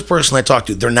 according to this person I talked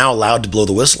to, they're now allowed to blow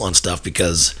the whistle on stuff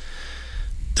because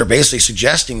they're basically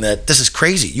suggesting that this is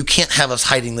crazy. You can't have us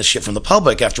hiding this shit from the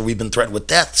public after we've been threatened with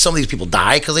death. Some of these people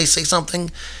die because they say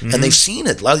something, and they've seen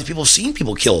it. A lot of these people have seen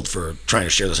people killed for trying to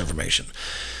share this information.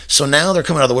 So now they're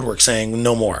coming out of the woodwork saying,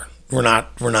 no more. We're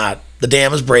not. The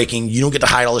dam is breaking. You don't get to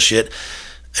hide all the shit.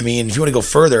 I mean, if you want to go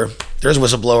further, there's a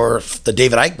whistleblower that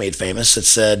David Icke made famous that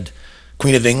said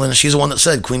Queen of England. She's the one that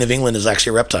said Queen of England is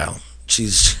actually a reptile.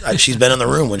 She's been in the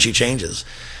room when she changes.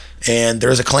 And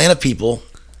there's a clan of people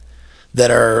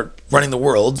that are running the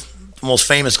world. The most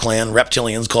famous clan,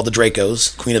 reptilians, called the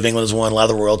Dracos. Queen of England is one. A lot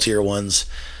of the royalty are ones.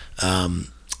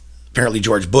 Apparently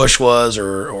George Bush was,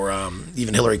 or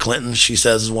even Hillary Clinton, she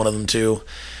says, is one of them too.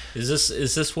 Is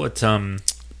this what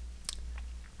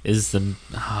is the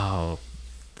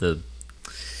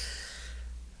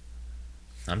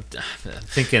I'm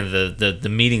thinking the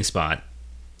meeting spot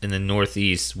in the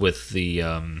Northeast with the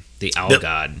owl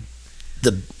god.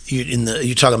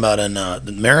 You talking about in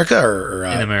America or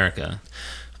in America?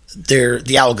 They're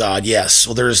the owl god, yes.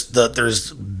 Well,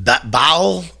 there's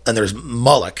Baal and there's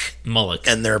Moloch,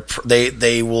 and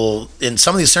they will in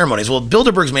some of these ceremonies. Well,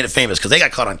 Bilderberg's made it famous because they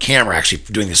got caught on camera actually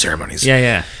doing these ceremonies.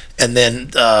 Yeah. And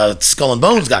then Skull and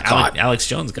Bones got caught. Alex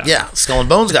Jones got. Yeah, Skull and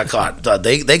Bones got caught.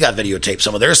 They got videotaped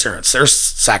some of their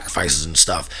sacrifices and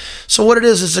stuff. So what it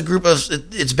is, it's a group of.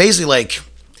 It's basically like,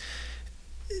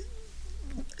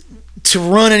 to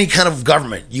run any kind of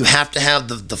government, you have to have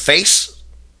the face,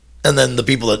 and then the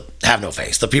people that have no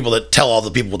face, the people that tell all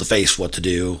the people with the face what to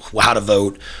do, how to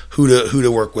vote, who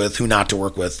to work with, who not to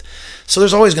work with. So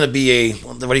there's always going to be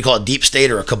a deep state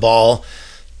or a cabal.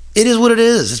 It is what it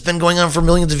is. It's been going on for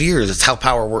millions of years. It's how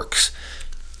power works.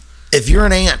 If you're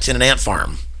an ant in an ant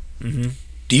farm, do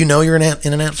you know you're an ant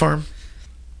in an ant farm?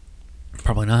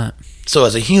 Probably not. So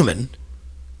as a human,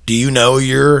 do you know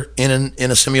you're in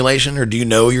a simulation, or do you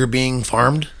know you're being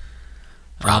farmed?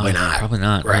 Probably not. Probably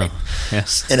not. Right. No.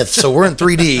 Yes. And we're in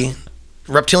 3D,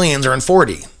 reptilians are in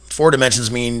 4D. 4 dimensions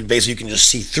mean basically you can just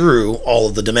see through all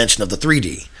of the dimension of the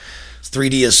 3D.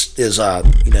 3D is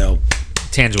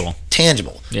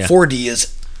tangible. Yeah. 4D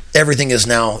is everything is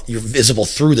now, you're visible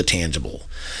through the tangible.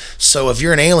 So if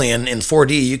you're an alien in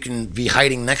 4D, you can be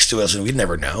hiding next to us and we'd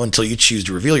never know until you choose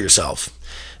to reveal yourself.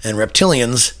 And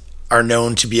reptilians are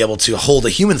known to be able to hold a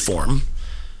human form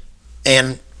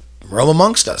and roam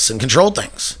amongst us and control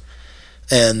things.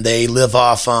 And they live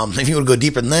off, if you want to go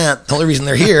deeper than that, the only reason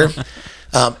they're here,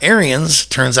 Aryans,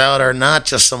 turns out, are not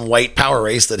just some white power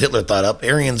race that Hitler thought up.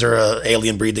 Aryans are an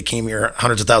alien breed that came here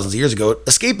hundreds of thousands of years ago,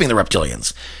 escaping the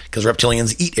reptilians, because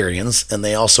reptilians eat Aryans, and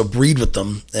they also breed with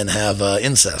them and have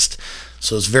incest.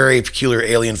 So it's very peculiar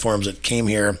alien forms that came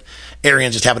here.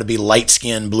 Aryans just happen to be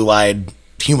light-skinned, blue-eyed,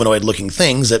 humanoid-looking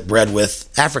things that bred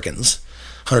with Africans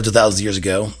hundreds of thousands of years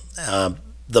ago.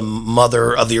 The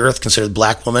mother of the earth considered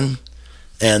black woman,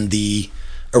 and the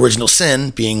original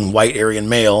sin being white Aryan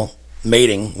male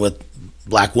mating with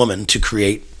black woman to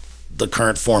create the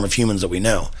current form of humans that we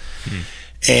know.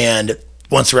 And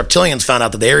once the reptilians found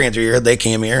out that the Aryans are here, they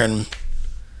came here and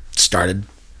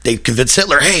they convinced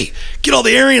Hitler, hey, get all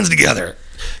the Aryans together,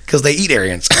 because they eat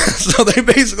Aryans. So they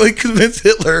basically convinced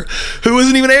Hitler, who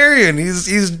isn't even Aryan,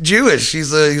 he's Jewish,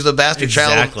 he's a bastard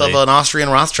child of an Austrian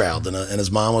Rothschild, and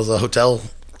his mom was a hotel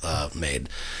maid.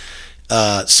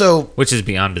 Which is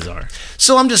beyond bizarre.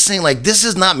 So I'm just saying, like, this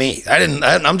is not me.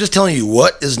 I'm just telling you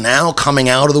what is now coming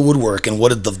out of the woodwork and what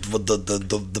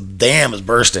the dam is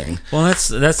bursting. Well, that's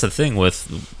the thing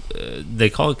with they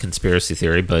call it conspiracy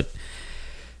theory, but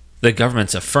the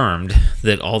government's affirmed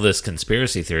that all this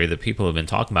conspiracy theory that people have been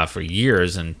talking about for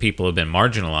years and people have been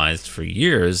marginalized for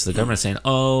years, the government's saying,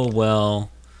 oh,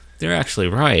 well, they're actually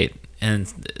right.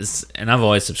 And I've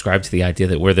always subscribed to the idea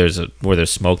that where there's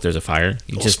smoke, there's a fire.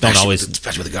 You just don't always,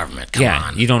 especially with the government. Come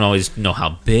on. You don't always know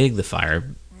how big the fire.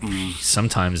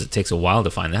 Sometimes it takes a while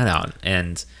to find that out,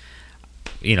 and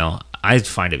I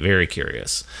find it very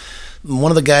curious.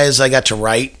 One of the guys I got to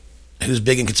write, who's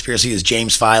big in conspiracy, is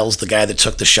James Files, the guy that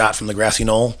took the shot from the grassy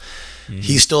knoll.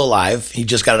 He's still alive. He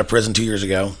just got out of prison 2 years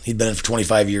ago. He'd been in for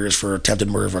 25 years for attempted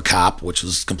murder of a cop, which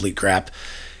was complete crap.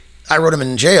 I wrote him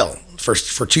in jail. For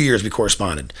 2 years we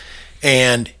corresponded,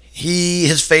 and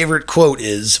his favorite quote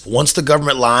is, once the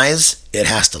government lies, it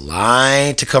has to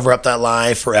lie to cover up that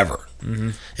lie forever.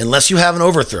 Unless you have an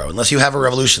overthrow, unless you have a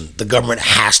revolution, the government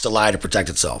has to lie to protect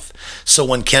itself. So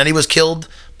when Kennedy was killed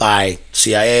by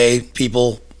CIA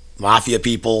people, mafia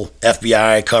people,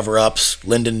 FBI cover-ups,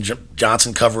 Lyndon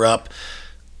Johnson cover-up,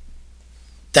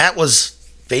 that was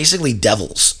basically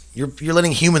devils. You're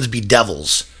letting humans be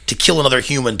devils to kill another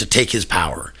human to take his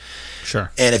power.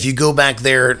 Sure. And if you go back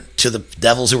there to the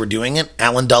devils who were doing it,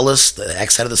 Alan Dulles, the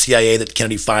ex-head of the CIA that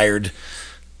Kennedy fired,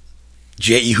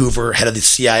 J.E. Hoover, head of the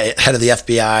CIA, head of the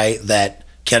FBI that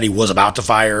Kennedy was about to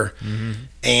fire,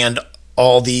 and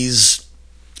all these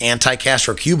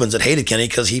anti-Castro Cubans that hated Kennedy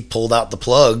because he pulled out the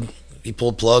plug. He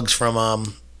pulled plugs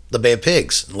from the Bay of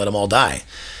Pigs and let them all die.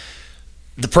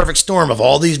 The perfect storm of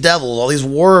all these devils, all these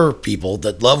war people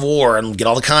that love war and get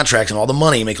all the contracts and all the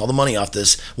money, make all the money off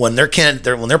this. When their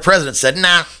president said,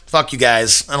 "Nah, fuck you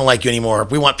guys, I don't like you anymore.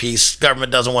 We want peace.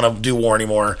 Government doesn't want to do war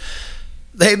anymore."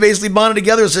 They basically bonded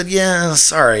together and said, "Yeah,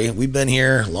 sorry, we've been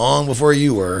here long before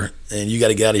you were, and you got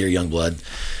to get out of here, young blood."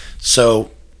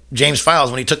 So James Files,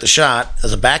 when he took the shot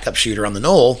as a backup shooter on the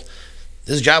knoll,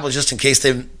 his job was just in case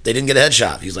they didn't get a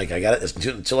headshot. He's like, I got it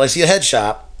until I see a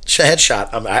headshot.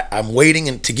 I'm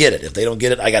waiting to get it. If they don't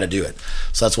get it, I got to do it.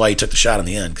 So that's why he took the shot in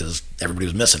the end, because everybody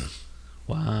was missing.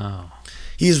 Wow.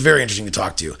 He's very interesting to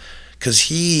talk to, because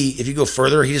if you go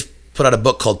further, he just put out a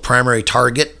book called Primary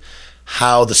Target,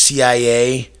 how the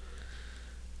CIA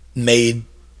made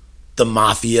the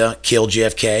mafia kill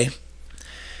JFK.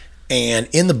 And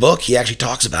in the book, he actually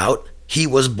talks about he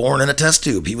was born in a test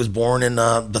tube. He was born in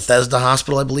Bethesda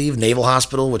Hospital, I believe, Naval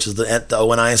Hospital, which is the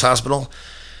ONI's hospital.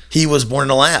 He was born in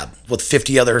a lab with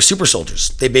 50 other super soldiers.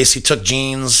 They basically took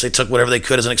genes, they took whatever they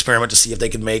could as an experiment to see if they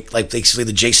could make, like, basically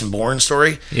the Jason Bourne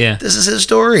story. Yeah. This is his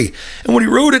story. And when he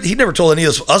wrote it, he never told any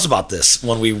of us about this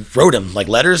when we wrote him, like,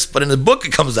 letters. But in the book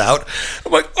it comes out,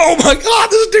 I'm like, oh my God,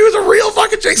 this dude is a real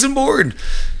fucking Jason Bourne.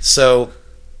 So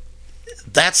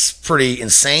that's pretty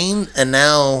insane. And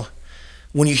now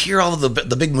when you hear all of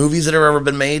the big movies that have ever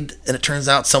been made, and it turns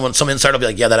out some insider will be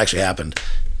like, yeah, that actually happened.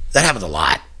 That happens a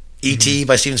lot. E.T.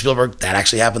 by Steven Spielberg, that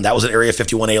actually happened. That was an Area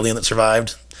 51 alien that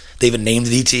survived. They even named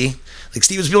it E.T. Like,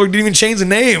 Steven Spielberg didn't even change the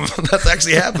name. That's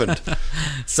actually happened.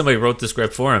 Somebody wrote the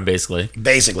script for him,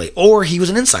 basically. Or he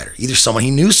was an insider. Either he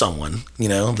knew someone,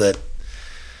 that...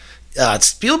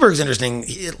 Spielberg's interesting.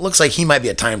 It looks like he might be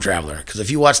a time traveler, because if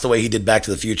you watch the way he did Back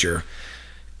to the Future,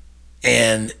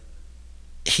 and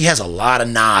he has a lot of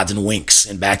nods and winks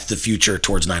in Back to the Future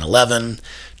towards 9/11,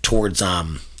 towards...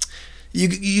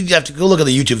 You have to go look at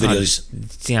the YouTube videos.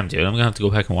 Damn, dude, I'm gonna have to go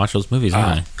back and watch those movies.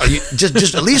 Aren't I? You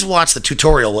just at least watch the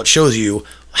tutorial. What shows you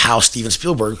how Steven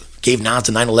Spielberg gave nods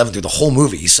to 9/11 through the whole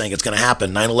movie. He's saying it's going to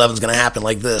happen. 9/11 is going to happen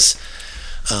like this.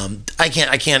 I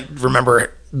can't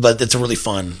remember, but it's a really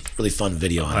fun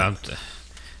video.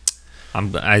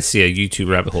 I see a YouTube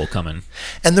rabbit hole coming.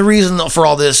 And the reason for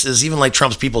all this is even like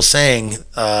Trump's people saying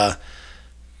the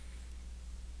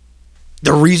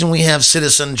reason we have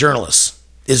citizen journalists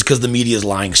is because the media is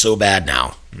lying so bad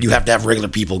now. You have to have regular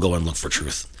people go and look for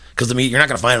truth. Because the media, you're not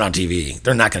going to find it on TV.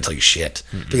 They're not going to tell you shit.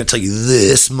 They're going to tell you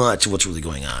this much of what's really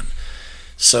going on.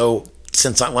 So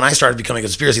when I started becoming a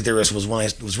conspiracy theorist was when I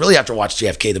was really after watching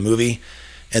JFK, the movie.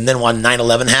 And then when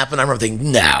 9/11 happened, I remember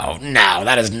thinking, no,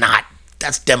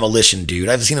 that's demolition, dude.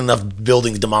 I've seen enough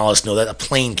buildings demolished to know that a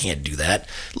plane can't do that,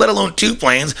 let alone 2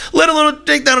 planes, let alone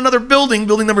take down another building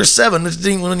number 7. It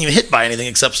wasn't even hit by anything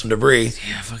except some debris.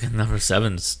 Yeah, fucking number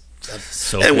 7's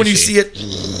so and fishy. When you see it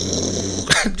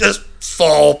just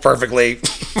fall perfectly.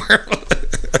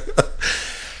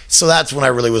 So that's when I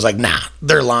really was like, nah,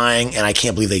 they're lying, and I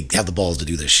can't believe they have the balls to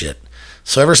do this shit.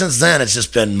 So ever since then, it's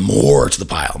just been more to the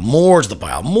pile, more to the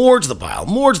pile, more to the pile,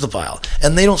 more to the pile.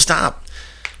 And they don't stop.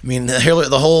 I mean,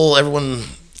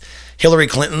 Hillary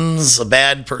Clinton's a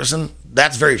bad person.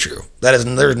 That's very true. There's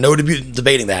no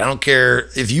debating that. I don't care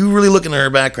if you really look into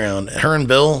her background. Her and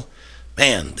Bill,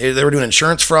 man, they were doing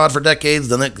insurance fraud for decades.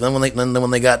 Then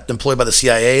when they got employed by the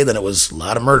CIA, then it was a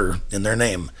lot of murder in their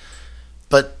name.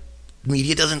 But the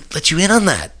media doesn't let you in on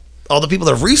that. All the people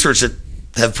that have researched it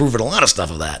have proven a lot of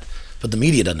stuff of that. But the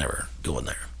media doesn't ever go in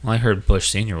there. Well, I heard Bush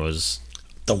Sr. was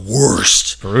the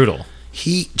worst. Brutal.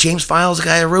 James Files, the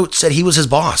guy I wrote, said he was his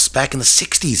boss back in the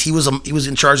 60s. He was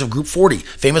in charge of Group 40,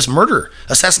 famous murder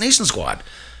assassination squad.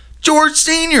 George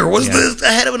Sr. was the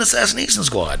head of an assassination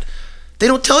squad. They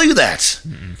don't tell you that.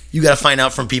 Mm-mm. You got to find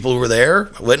out from people who were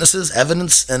there, witnesses,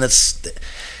 evidence, and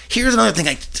here's another thing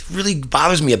that really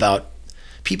bothers me about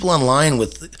people online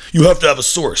with, you have to have a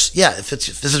source. Yeah, if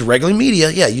this is regular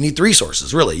media, yeah, you need 3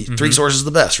 sources, really. Mm-hmm. 3 sources is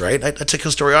the best, right? I took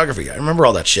historiography. I remember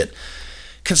all that shit.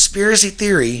 Conspiracy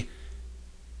theory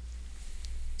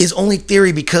is only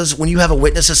theory because when you have a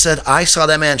witness that said, I saw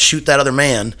that man shoot that other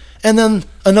man, and then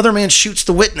another man shoots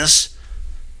the witness,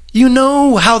 you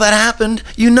know how that happened.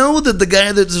 You know that the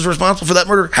guy that is responsible for that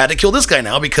murder had to kill this guy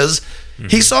now because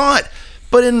he saw it.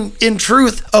 But in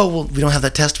truth, we don't have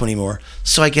that testimony anymore,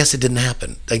 so I guess it didn't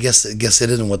happen. I guess it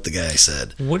isn't what the guy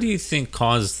said. What do you think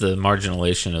caused the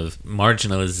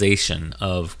marginalization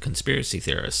of conspiracy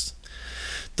theorists?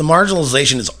 The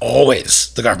marginalization is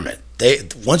always the government.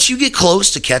 Once you get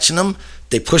close to catching them,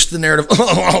 they push the narrative.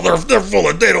 They're full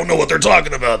of. They don't know what they're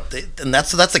talking about. And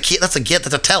that's a key. That's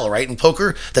a tell, right? In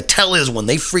poker, the tell is when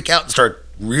they freak out and start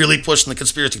really pushing the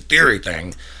conspiracy theory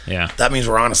thing. Yeah, that means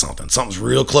we're onto something. Something's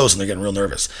real close, and they're getting real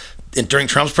nervous. And during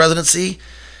Trump's presidency,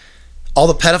 all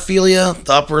the pedophilia,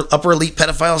 the upper elite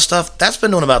pedophile stuff, that's been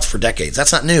known about for decades.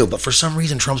 That's not new. But for some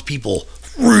reason, Trump's people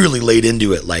really laid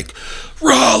into it, like,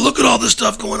 rah, look at all this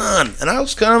stuff going on. And I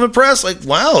was kind of impressed, like,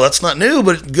 wow, that's not new,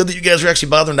 but good that you guys are actually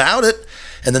bothering to out it.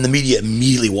 And then the media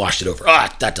immediately washed it over.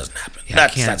 That doesn't happen. Yeah,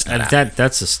 that's not happening.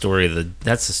 That's the story of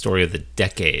the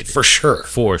decade. For sure.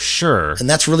 And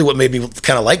that's really what made me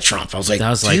kind of like Trump. I was like,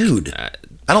 dude, I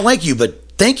don't like you, but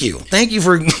thank you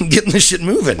for getting this shit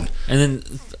moving. And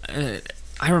then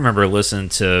I remember listening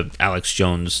to Alex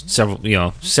Jones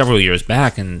several years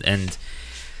back, and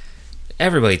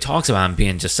everybody talks about him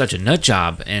being just such a nut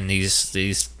job, and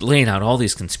he's laying out all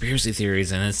these conspiracy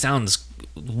theories, and it sounds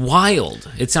wild.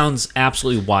 It sounds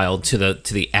absolutely wild to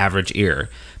the average ear.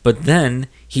 But then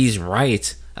he's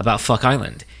right about Fuck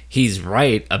Island. He's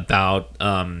right about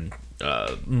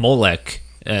Molech,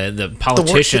 the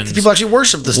politicians. People actually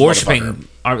worship this worshiping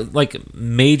are like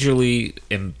majorly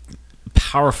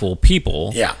powerful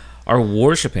people. Yeah, are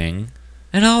worshiping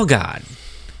an all god,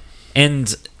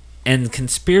 and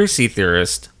conspiracy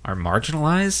theorists are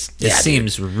marginalized. It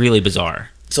seems really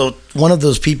bizarre. So one of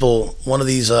these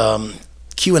QAnon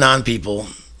people,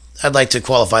 I'd like to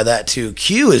qualify that too.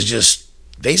 Q is just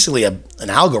basically an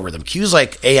algorithm. Q is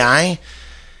like AI,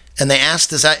 and they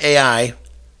asked this AI,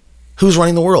 who's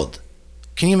running the world?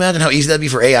 Can you imagine how easy that'd be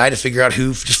for AI to figure out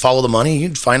who, just follow the money?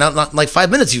 You'd find out, not in like 5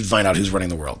 minutes, you'd find out who's running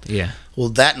the world. Yeah. Well,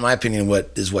 that, in my opinion,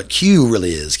 is what Q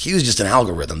really is. Q is just an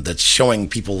algorithm that's showing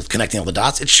people connecting all the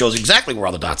dots. It shows exactly where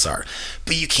all the dots are.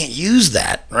 But you can't use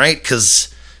that, right?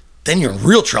 Because then you're in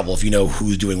real trouble if you know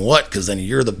who's doing what, because then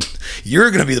you're going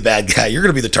to be the bad guy. You're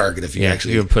going to be the target if you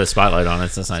actually... you put a spotlight on it.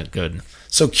 So that's not good.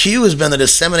 So Q has been the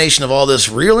dissemination of all this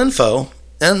real info,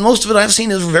 and most of it I've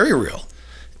seen is very real.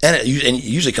 And it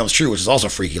usually comes true, which is also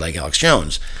freaky, like Alex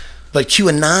Jones. But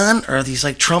QAnon are these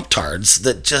like Trump tards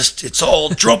that just, it's all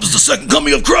Trump is the second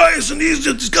coming of Christ and he's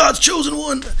just God's chosen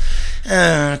one.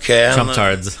 Okay. Trump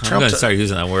tards. I'm going to start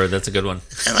using that word. That's a good one.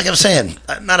 And like I'm saying,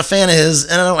 I'm not a fan of his,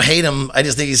 and I don't hate him. I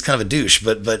just think he's kind of a douche.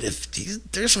 But if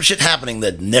there's some shit happening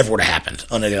that never would have happened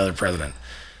under the other president.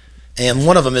 And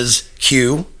one of them is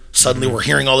Q. Suddenly we're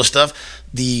hearing all this stuff.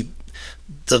 The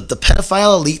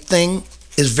pedophile elite thing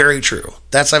is very true.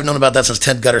 I've known about that since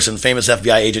Ted Gutterson, famous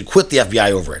FBI agent, quit the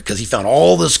FBI over it because he found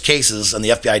all those cases and the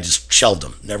FBI just shelved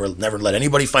them. Never let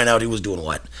anybody find out who was doing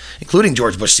what, including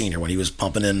George Bush Sr. when he was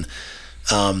pumping in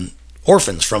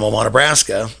orphans from Omaha,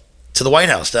 Nebraska to the White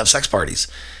House to have sex parties.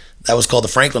 That was called the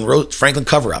Franklin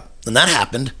cover-up. And that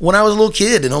happened when I was a little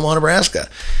kid in Omaha, Nebraska.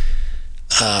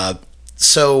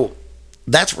 So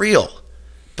that's real.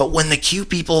 But when the Q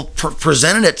people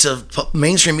presented it to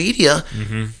mainstream media,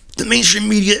 the mainstream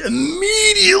media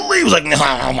immediately was like,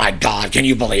 oh my God, can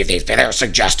you believe these? They're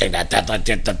suggesting that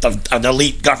the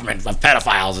elite government of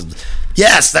pedophiles.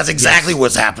 Yes, that's exactly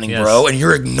what's happening, bro. And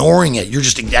you're ignoring it. You're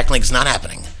just acting like it's not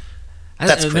happening.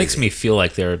 That's it makes me feel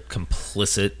like they're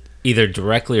complicit, either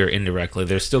directly or indirectly.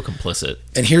 They're still complicit.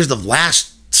 And here's the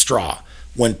last straw.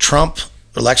 When Trump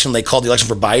election, they called the election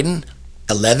for Biden,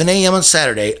 11 a.m. on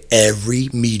Saturday, every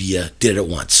media did it at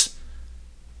once.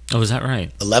 Oh, is that right?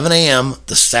 11 a.m.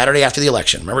 the Saturday after the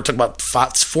election. Remember, it took about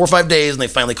 4 or 5 days, and they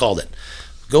finally called it.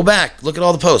 Go back, look at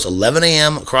all the posts. 11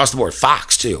 a.m. across the board.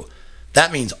 Fox, too.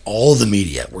 That means all the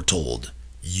media were told,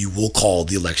 you will call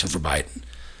the election for Biden.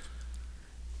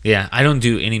 Yeah, I don't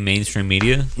do any mainstream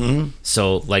media.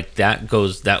 So, like,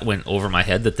 that went over my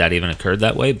head that even occurred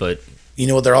that way, but... You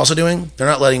know what they're also doing? They're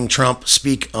not letting Trump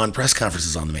speak on press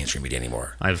conferences on the mainstream media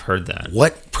anymore. I've heard that.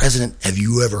 What president have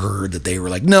you ever heard that they were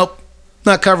like, nope,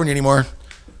 not covering you anymore?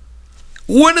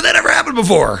 When did that ever happen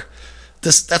before?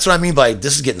 That's what I mean by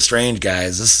this is getting strange,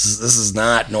 guys. This is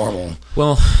not normal.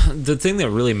 Well, the thing that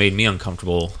really made me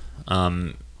uncomfortable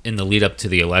in the lead up to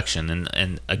the election,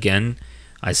 and again,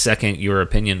 I second your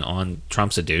opinion on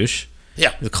Trump's a douche.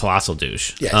 Yeah. The colossal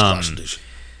douche. Yeah, colossal douche.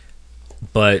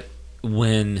 But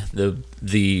when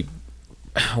the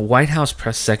White House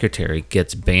press secretary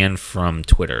gets banned from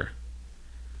Twitter,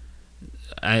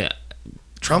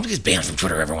 Trump gets banned from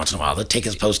Twitter every once in a while. They take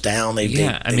his post down.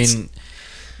 I mean,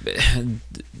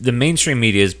 the mainstream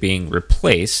media is being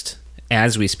replaced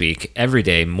as we speak every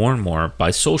day more and more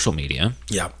by social media.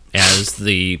 Yeah. As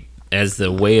the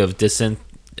way of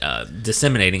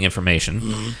disseminating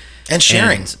information and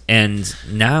sharing. And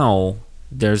now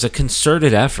there's a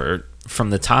concerted effort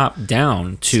from the top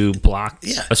down to block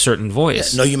a certain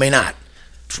voice. No, you may not.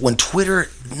 When Twitter,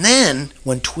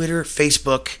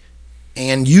 Facebook,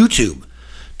 and YouTube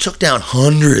took down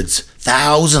hundreds,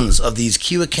 thousands of these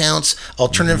Q accounts,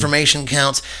 alternate information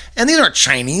accounts, and these aren't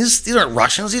Chinese, these aren't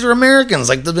Russians, these are Americans.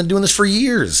 Like, they've been doing this for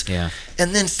years. Yeah.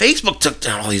 And then Facebook took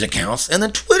down all these accounts, and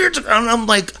then Twitter took down. I'm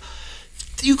like,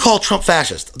 you call Trump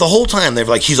fascist. The whole time they were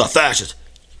like, he's a fascist.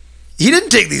 He didn't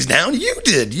take these down. You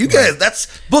did. You guys, that's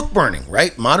book burning,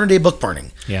 right? Modern day book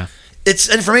burning. Yeah. It's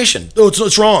information. Oh,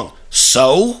 it's wrong.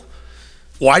 So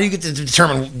why do you get to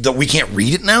determine that we can't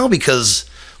read it now? Because,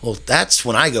 well, that's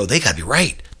when I go, they got to be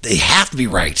right. They have to be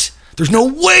right. There's no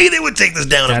way they would take this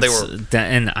down if they were.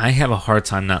 And I have a hard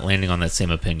time not landing on that same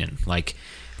opinion. Like,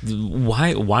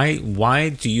 why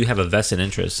do you have a vested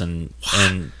interest in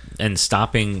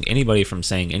stopping anybody from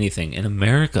saying anything in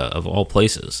America of all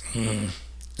places?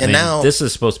 And now this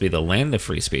is supposed to be the land of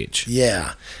free speech.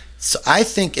 Yeah. So I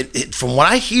think it from what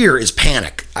I hear is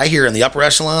panic. I hear in the upper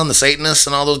echelon, the Satanists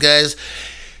and all those guys,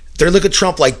 they're looking at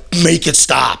Trump like, make it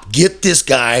stop. Get this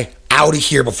guy out of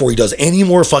here before he does any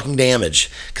more fucking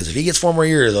damage. Because if he gets 4 more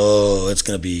years, it's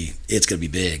gonna be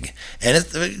big. And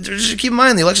just keep in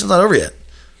mind, the election's not over yet.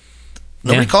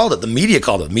 Nobody called it. The media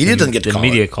called it. The media doesn't get to call it. The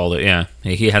media called it. Yeah,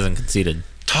 he hasn't conceded.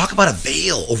 Talk about a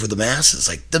veil over the masses.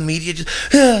 Like, the media just,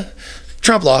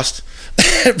 Trump lost.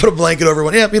 Put a blanket over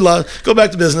everyone. Yeah, he lost. Go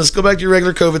back to business. Go back to your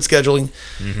regular COVID scheduling.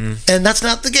 And that's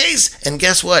not the case. And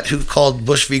guess what? Who called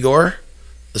Bush v. Gore?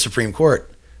 The Supreme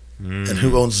Court. And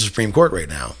who owns the Supreme Court right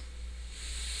now?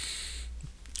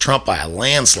 Trump by a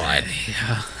landslide.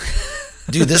 Yeah.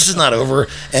 Dude, this is not over.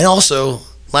 And also,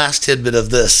 last tidbit of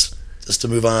this, just to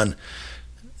move on.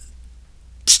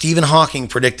 Stephen Hawking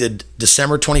predicted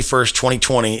December 21st,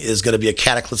 2020 is going to be a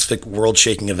cataclysmic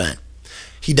world-shaking event.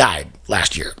 He died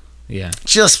last year. Yeah.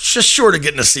 Just short of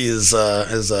getting to see his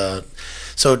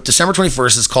so December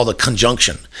 21st is called a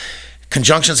conjunction.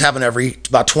 Conjunctions happen every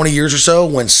about 20 years or so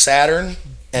when Saturn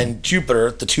and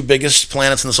Jupiter, the 2 biggest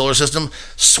planets in the solar system,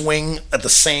 swing at the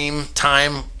same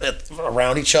time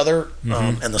around each other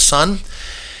and the sun.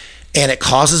 And it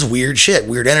causes weird shit,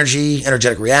 weird energy,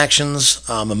 energetic reactions,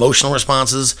 emotional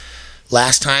responses.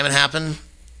 Last time it happened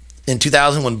in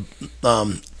 2000 when,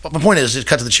 my point is, to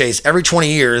cut to the chase, every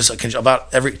 20 years, about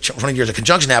every 20 years, a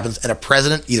conjunction happens and a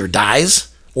president either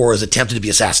dies or is attempted to be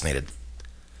assassinated.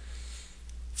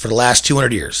 For the last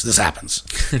 200 years, this happens.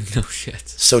 No shit.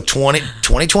 So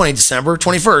 2020, December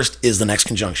 21st is the next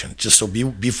conjunction. Just so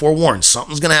be forewarned,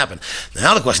 something's going to happen.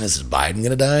 Now the question is Biden going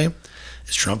to die?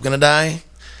 Is Trump going to die?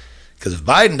 Because if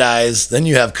Biden dies, then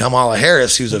you have Kamala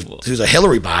Harris, who's a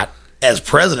Hillary bot, as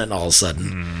president all of a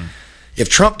sudden. If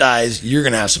Trump dies, you're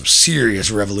going to have some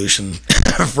serious revolution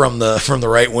from the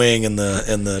right wing and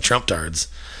the Trump tards.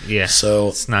 Yeah. So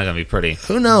it's not going to be pretty.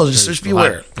 Who knows? Just be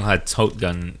aware.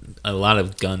 A lot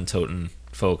of gun-toting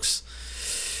folks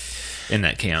in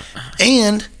that camp.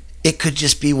 And it could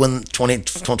just be when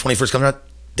 21st comes out,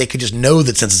 they could just know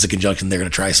that since it's a conjunction, they're going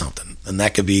to try something. And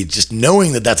that could be just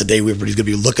knowing that that's a day where everybody's going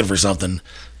to be looking for something.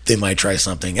 They might try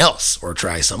something else or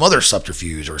try some other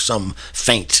subterfuge or some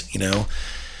feint,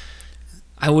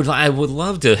 I would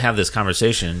love to have this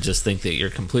conversation and just think that you're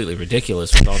completely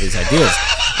ridiculous with all these ideas.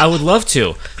 I would love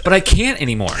to, but I can't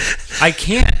anymore. I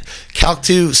can't.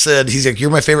 Calc2 said, he's like,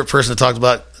 you're my favorite person to talk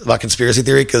about conspiracy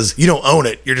theory because you don't own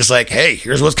it. You're just like, hey,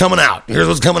 here's what's coming out. Here's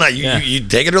what's coming out. You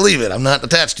take it or leave it. I'm not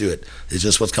attached to it. It's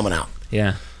just what's coming out.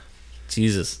 Yeah.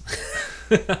 Jesus.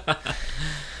 Well,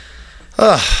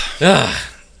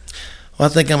 I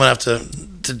think I'm going to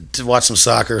have to watch some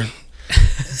soccer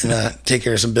and take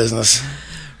care of some business.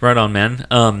 Right on, man.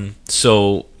 One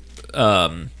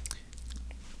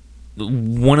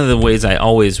of the ways I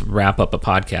always wrap up a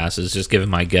podcast is just giving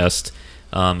my guest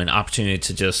an opportunity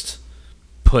to just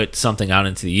put something out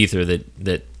into the ether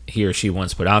that he or she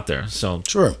wants put out there. So,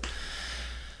 sure.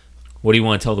 What do you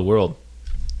want to tell the world?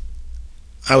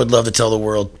 I would love to tell the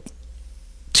world,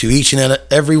 to each and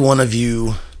every one of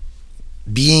you,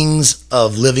 beings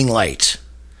of living light,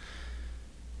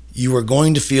 you are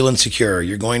going to feel insecure.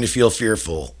 You're going to feel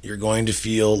fearful. You're going to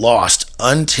feel lost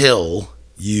until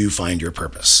you find your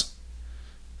purpose.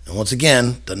 And once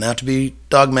again, doesn't have to be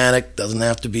dogmatic, doesn't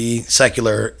have to be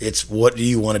secular. It's what do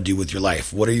you want to do with your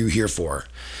life? What are you here for?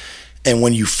 And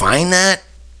when you find that,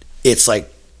 it's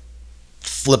like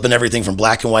flipping everything from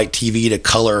black and white TV to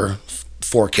color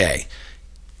 4K.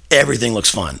 Everything looks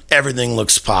fun. Everything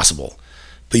looks possible.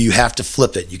 But you have to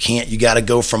flip it. You got to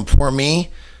go from poor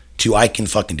me to I can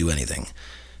fucking do anything.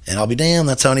 And I'll be damned,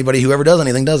 that's how anybody who ever does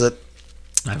anything does it.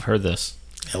 I've heard this.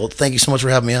 Yeah, well, thank you so much for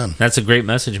having me on. That's a great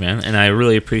message, man. And I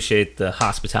really appreciate the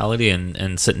hospitality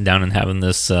and sitting down and having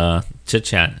this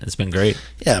chit-chat. It's been great.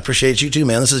 Yeah, appreciate you too,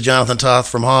 man. This is Johnathan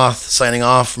Getzschman from Hoth, signing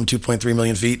off from 2.3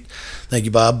 million feet. Thank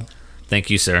you, Bob.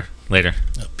 Thank you, sir. Later.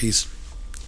 Peace.